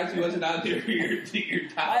 I'm surprised he wasn't on your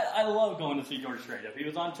top. I love going to see George Strait. If he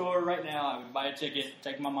was on tour right now, I would buy a ticket,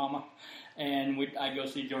 take my mama, and I'd go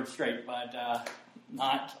see George Strait. But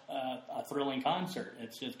not a thrilling concert.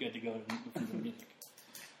 It's just good to go to the music.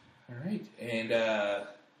 All right, and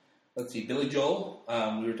let's see, Billy Joel.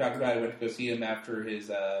 We were talking about. I went to go see him after his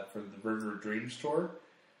for the River of Dreams tour.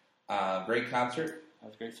 Great concert. That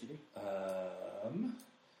was a great CD.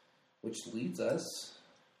 Which leads us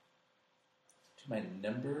to my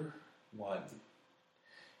number one,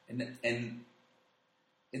 and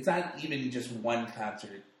it's not even just one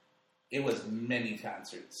concert. It was many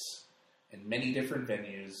concerts and many different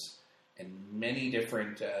venues and many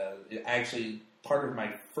different. Actually, part of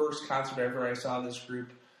my first concert ever I saw this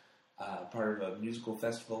group, part of a musical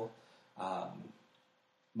festival,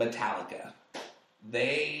 Metallica.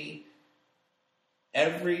 They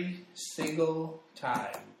every single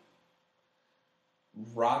time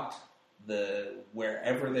rocked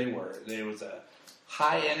wherever they were. There was a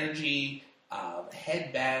high energy,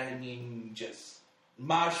 head banging, just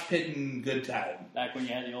mosh pitting good time. Back when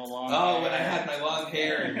you had the old long hair. When I had my long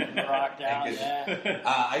hair and rocked out. Yeah.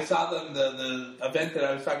 I saw them. The event that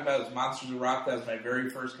I was talking about was Monsters of Rock. That was my very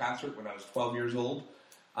first concert when I was 12 years old.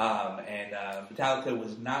 And Metallica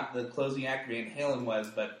was not the closing act. Van Halen was,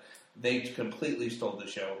 but they completely stole the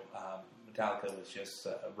show. Metallica was just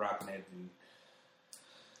rocking it. And,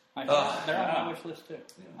 they're on my wish list too.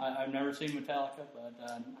 Yeah. I've never seen Metallica, but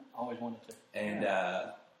always wanted to. And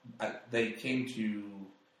they came to,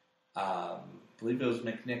 I believe it was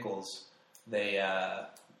McNichols. They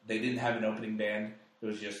didn't have an opening band. It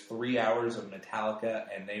was just 3 hours of Metallica,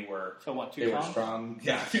 and they were two songs? Were strong.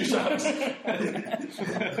 Yeah, 2 songs.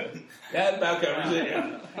 That about covers it.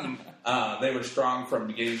 Yeah. They were strong from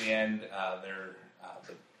beginning to end. They're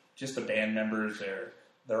just the band members.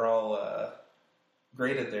 They're all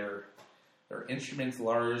great at their instruments.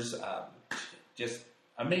 Lars, just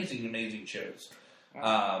amazing shows.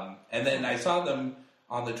 And then I saw them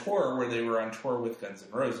on the tour where they were on tour with Guns N'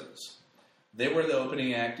 Roses. They were the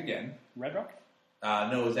opening act again. Red Rock?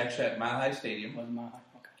 No, it was actually at Mile High Stadium. Was Mile High?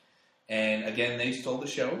 Okay. And again, they stole the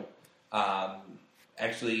show.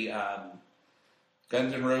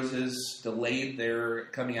 Guns N' Roses delayed their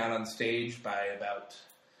coming out on stage by about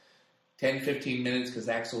 10-15 minutes because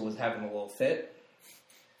Axl was having a little fit.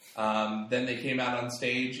 Then they came out on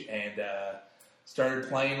stage and started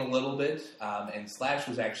playing a little bit, and Slash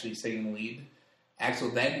was actually singing lead.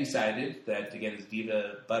 Axl then decided that to get his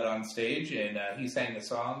diva butt on stage, and he sang the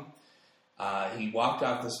song. He walked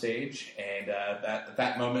off the stage, and at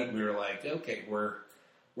that moment we were like, okay, we're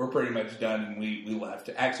pretty much done, and we left.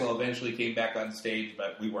 Axl eventually came back on stage,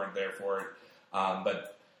 but we weren't there for it.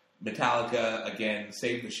 But Metallica, again,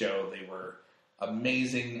 saved the show. They were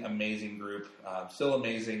amazing group. Still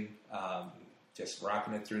amazing. Just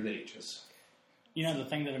rocking it through the ages. You know, the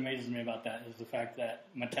thing that amazes me about that is the fact that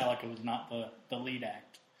Metallica was not the lead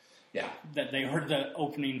act. Yeah. That they were the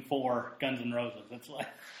opening for Guns N' Roses. It's like,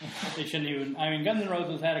 they shouldn't even... I mean, Guns N'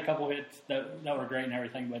 Roses had a couple hits that were great and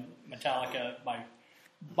everything, but Metallica, by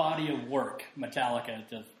body of work, Metallica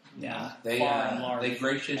just... Yeah, far and large. they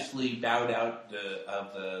graciously bowed out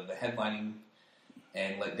of the headlining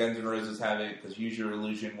and let Guns N' Roses have it, because Use Your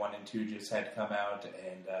Illusion 1 and 2 just had come out,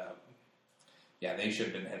 and they should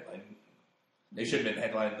have been headlining. They should have been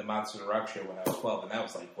headlining the Monsters of Rock show when I was 12, and that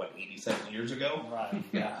was 87 years ago? Right.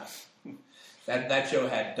 Yeah. That show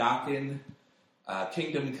had Dokken,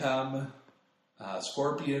 Kingdom Come,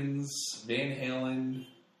 Scorpions, Van Halen,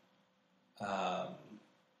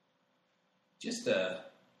 just a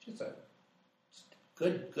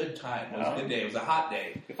good time. It was a good day. It was a hot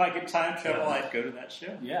day. If I could time travel, I'd go to that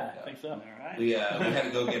show. Yeah, I think so. All right. We had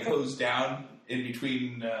to go get hosed down in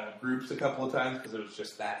between groups a couple of times because it was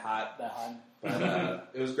just that hot. But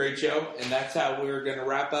it was a great show, and that's how we're going to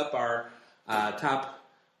wrap up our top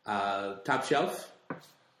shelf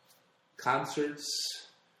concerts.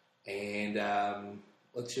 And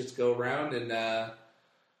let's just go around and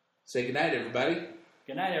say goodnight, everybody.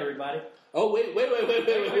 Good night, everybody. Oh, wait. What are we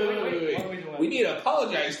doing? We need to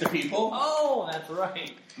apologize to people. Oh, that's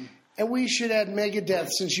right. And we should add Megadeth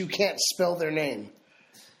since you can't spell their name.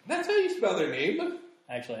 That's how you spell their name.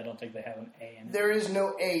 Actually, I don't think they have an A in it. There is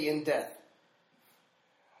no A in death.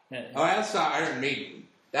 Oh, I saw Iron Maiden.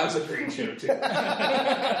 That was a great show, too.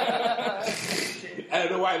 I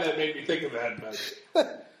don't know why that made me think of that,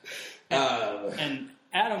 but... And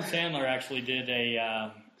Adam Sandler actually did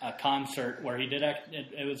a concert where he did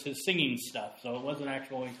it was his singing stuff, so it wasn't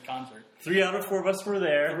actually a concert. 3 out of 4 of us were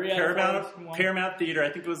there. 3 out of 4, Paramount Theater. I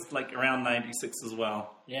think it was around 96 as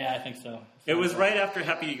well. Yeah, I think so. It was right after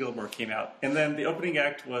Happy Gilmore came out, and then the opening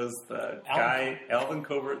act was the guy Alvin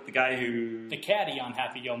Covert, the guy who the caddy on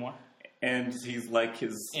Happy Gilmore, and he's like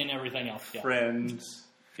his and everything else. Yeah. friend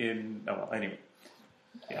in. Oh well, anyway.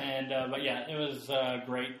 Yeah. And but yeah, it was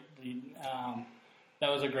great. That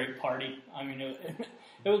was a great party. I mean, it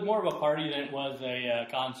was more of a party than it was a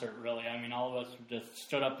concert, really. I mean, all of us just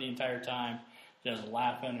stood up the entire time, just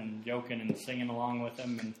laughing and joking and singing along with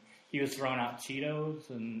him. And he was throwing out Cheetos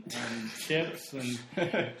and chips, and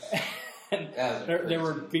there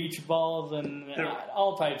were beach balls and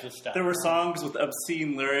all types of stuff. There were songs with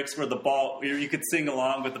obscene lyrics where you could sing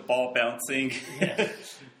along with the ball bouncing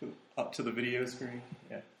up to the video screen.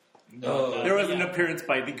 Yeah. There was an appearance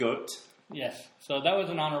by the Goat. Yes, so that was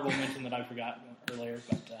an honorable mention that I forgot earlier.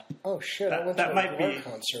 But oh shit! I went to a Gwar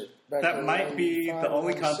concert. That might be the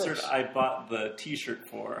only concert I bought the T-shirt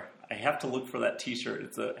for. I have to look for that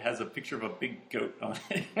T-shirt. It has a picture of a big goat on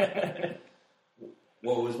it.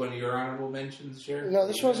 What was one of your honorable mentions, Jared? No,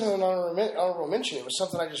 this wasn't an honorable mention. It was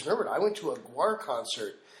something I just remembered. I went to a Gwar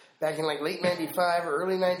concert back in late 95 or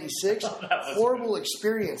early 96. Horrible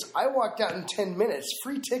experience. I walked out in 10 minutes.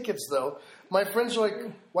 Free tickets, though. My friends were like,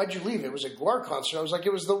 why'd you leave? It was a Gwar concert. I was like,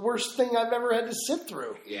 it was the worst thing I've ever had to sit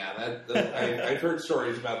through. Yeah, I've heard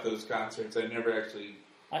stories about those concerts. I never actually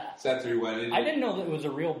sat through one. I didn't know that it was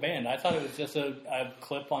a real band. I thought it was just a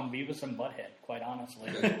clip on Beavis and Butthead, quite honestly.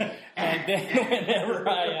 And then whenever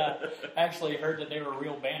I actually heard that they were a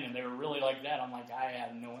real band and they were really like that, I'm like, I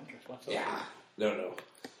have no interest whatsoever. Yeah, no.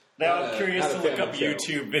 Now I'm curious to look up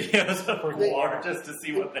YouTube videos of Gwar just to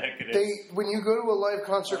see what the heck it is. When you go to a live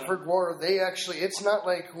concert for Gwar, it's not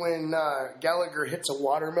like when Gallagher hits a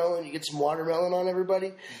watermelon, you get some watermelon on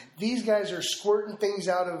everybody. These guys are squirting things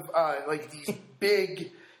out of these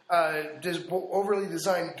big, overly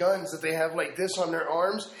designed guns that they have like this on their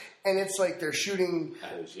arms, and it's like they're shooting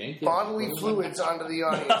bodily fluids onto the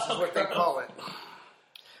audience, is what they call it.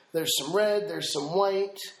 There's some red, there's some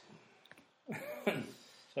white.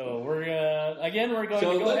 So we're going to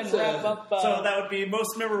go ahead and wrap up. So that would be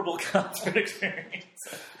most memorable concert experience.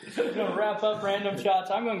 We're going to wrap up random shots.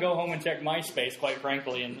 I'm going to go home and check MySpace, quite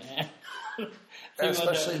frankly, and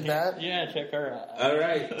especially that. Yeah, check her out. All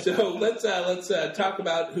right, so let's talk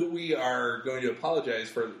about who we are going to apologize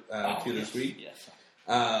for this week. Yes.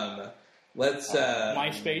 Let's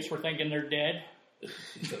MySpace. We're thinking they're dead.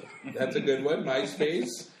 That's a good one.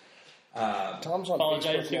 MySpace. Tom's on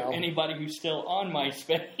apologize Facebook to now. anybody who's still on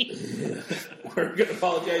MySpace. We're going to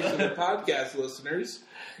apologize to the podcast listeners.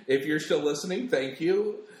 If you're still listening, thank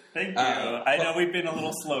you. Thank you. I know we've been a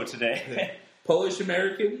little slow today. Polish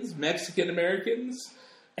Americans, Mexican Americans,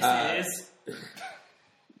 Tanya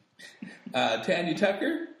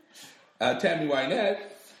Tucker, Tammy Wynette,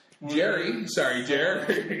 Jerry,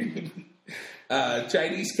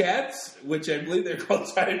 Chinese cats, which I believe they're called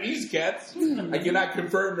Siamese cats. I cannot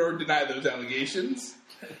confirm nor deny those allegations.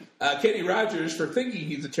 Kenny Rogers for thinking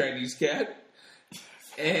he's a Chinese cat.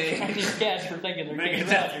 And Chinese cats for thinking they're Make Kenny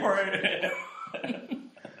it up Rogers. for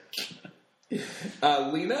it.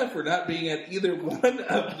 Lena for not being at either one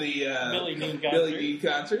of the Billy Dean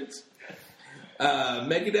concerts.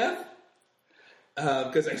 Megadeth,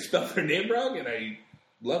 because I spelled their name wrong, and I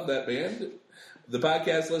love that band. The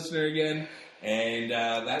podcast listener again. And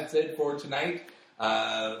that's it for tonight.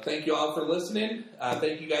 Thank you all for listening.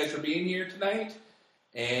 Thank you guys for being here tonight.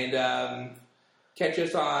 And catch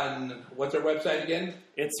us on, what's our website again?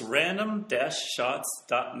 It's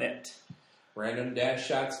random-shots.net.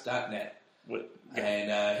 Random-shots.net. Yeah.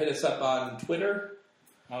 And hit us up on Twitter.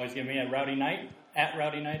 Always give me a Rowdy Knight, at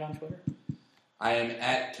Rowdy Knight on Twitter. I am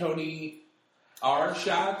at Tony R.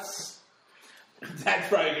 Shots. That's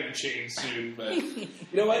probably going to change soon, but you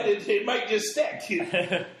know what? It might just stick.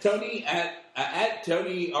 Tony at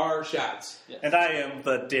Tony R. Shots. Yes. And I am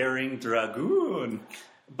the Daring Dragoon.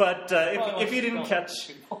 But if you didn't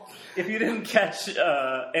catch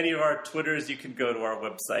any of our Twitters, you can go to our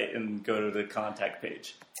website and go to the contact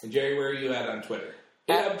page. And Jerry, where are you at on Twitter?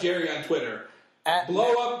 Hit up Jerry on Twitter. At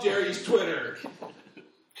Blow up Jerry's Twitter.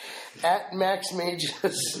 At Max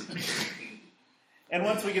Mages. And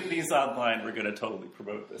once we get these online, we're going to totally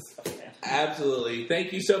promote this stuff. Absolutely.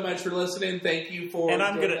 Thank you so much for listening. Thank you for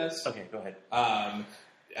joining us. Okay, go ahead.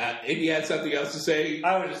 Indy had something else to say.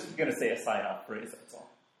 I was just going to say a sign-off phrase, that's all.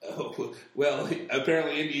 Oh, well,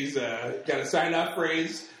 apparently Indy's got a sign-off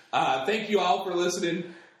phrase. Thank you all for listening.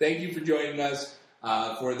 Thank you for joining us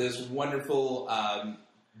for this wonderful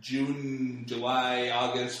June, July,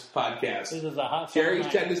 August podcast. This is a hot Jerry,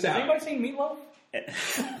 summer check night. this out. Has anybody seen Meatloaf?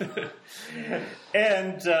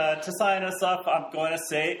 And to sign us off, I'm going to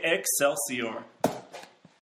say Excelsior.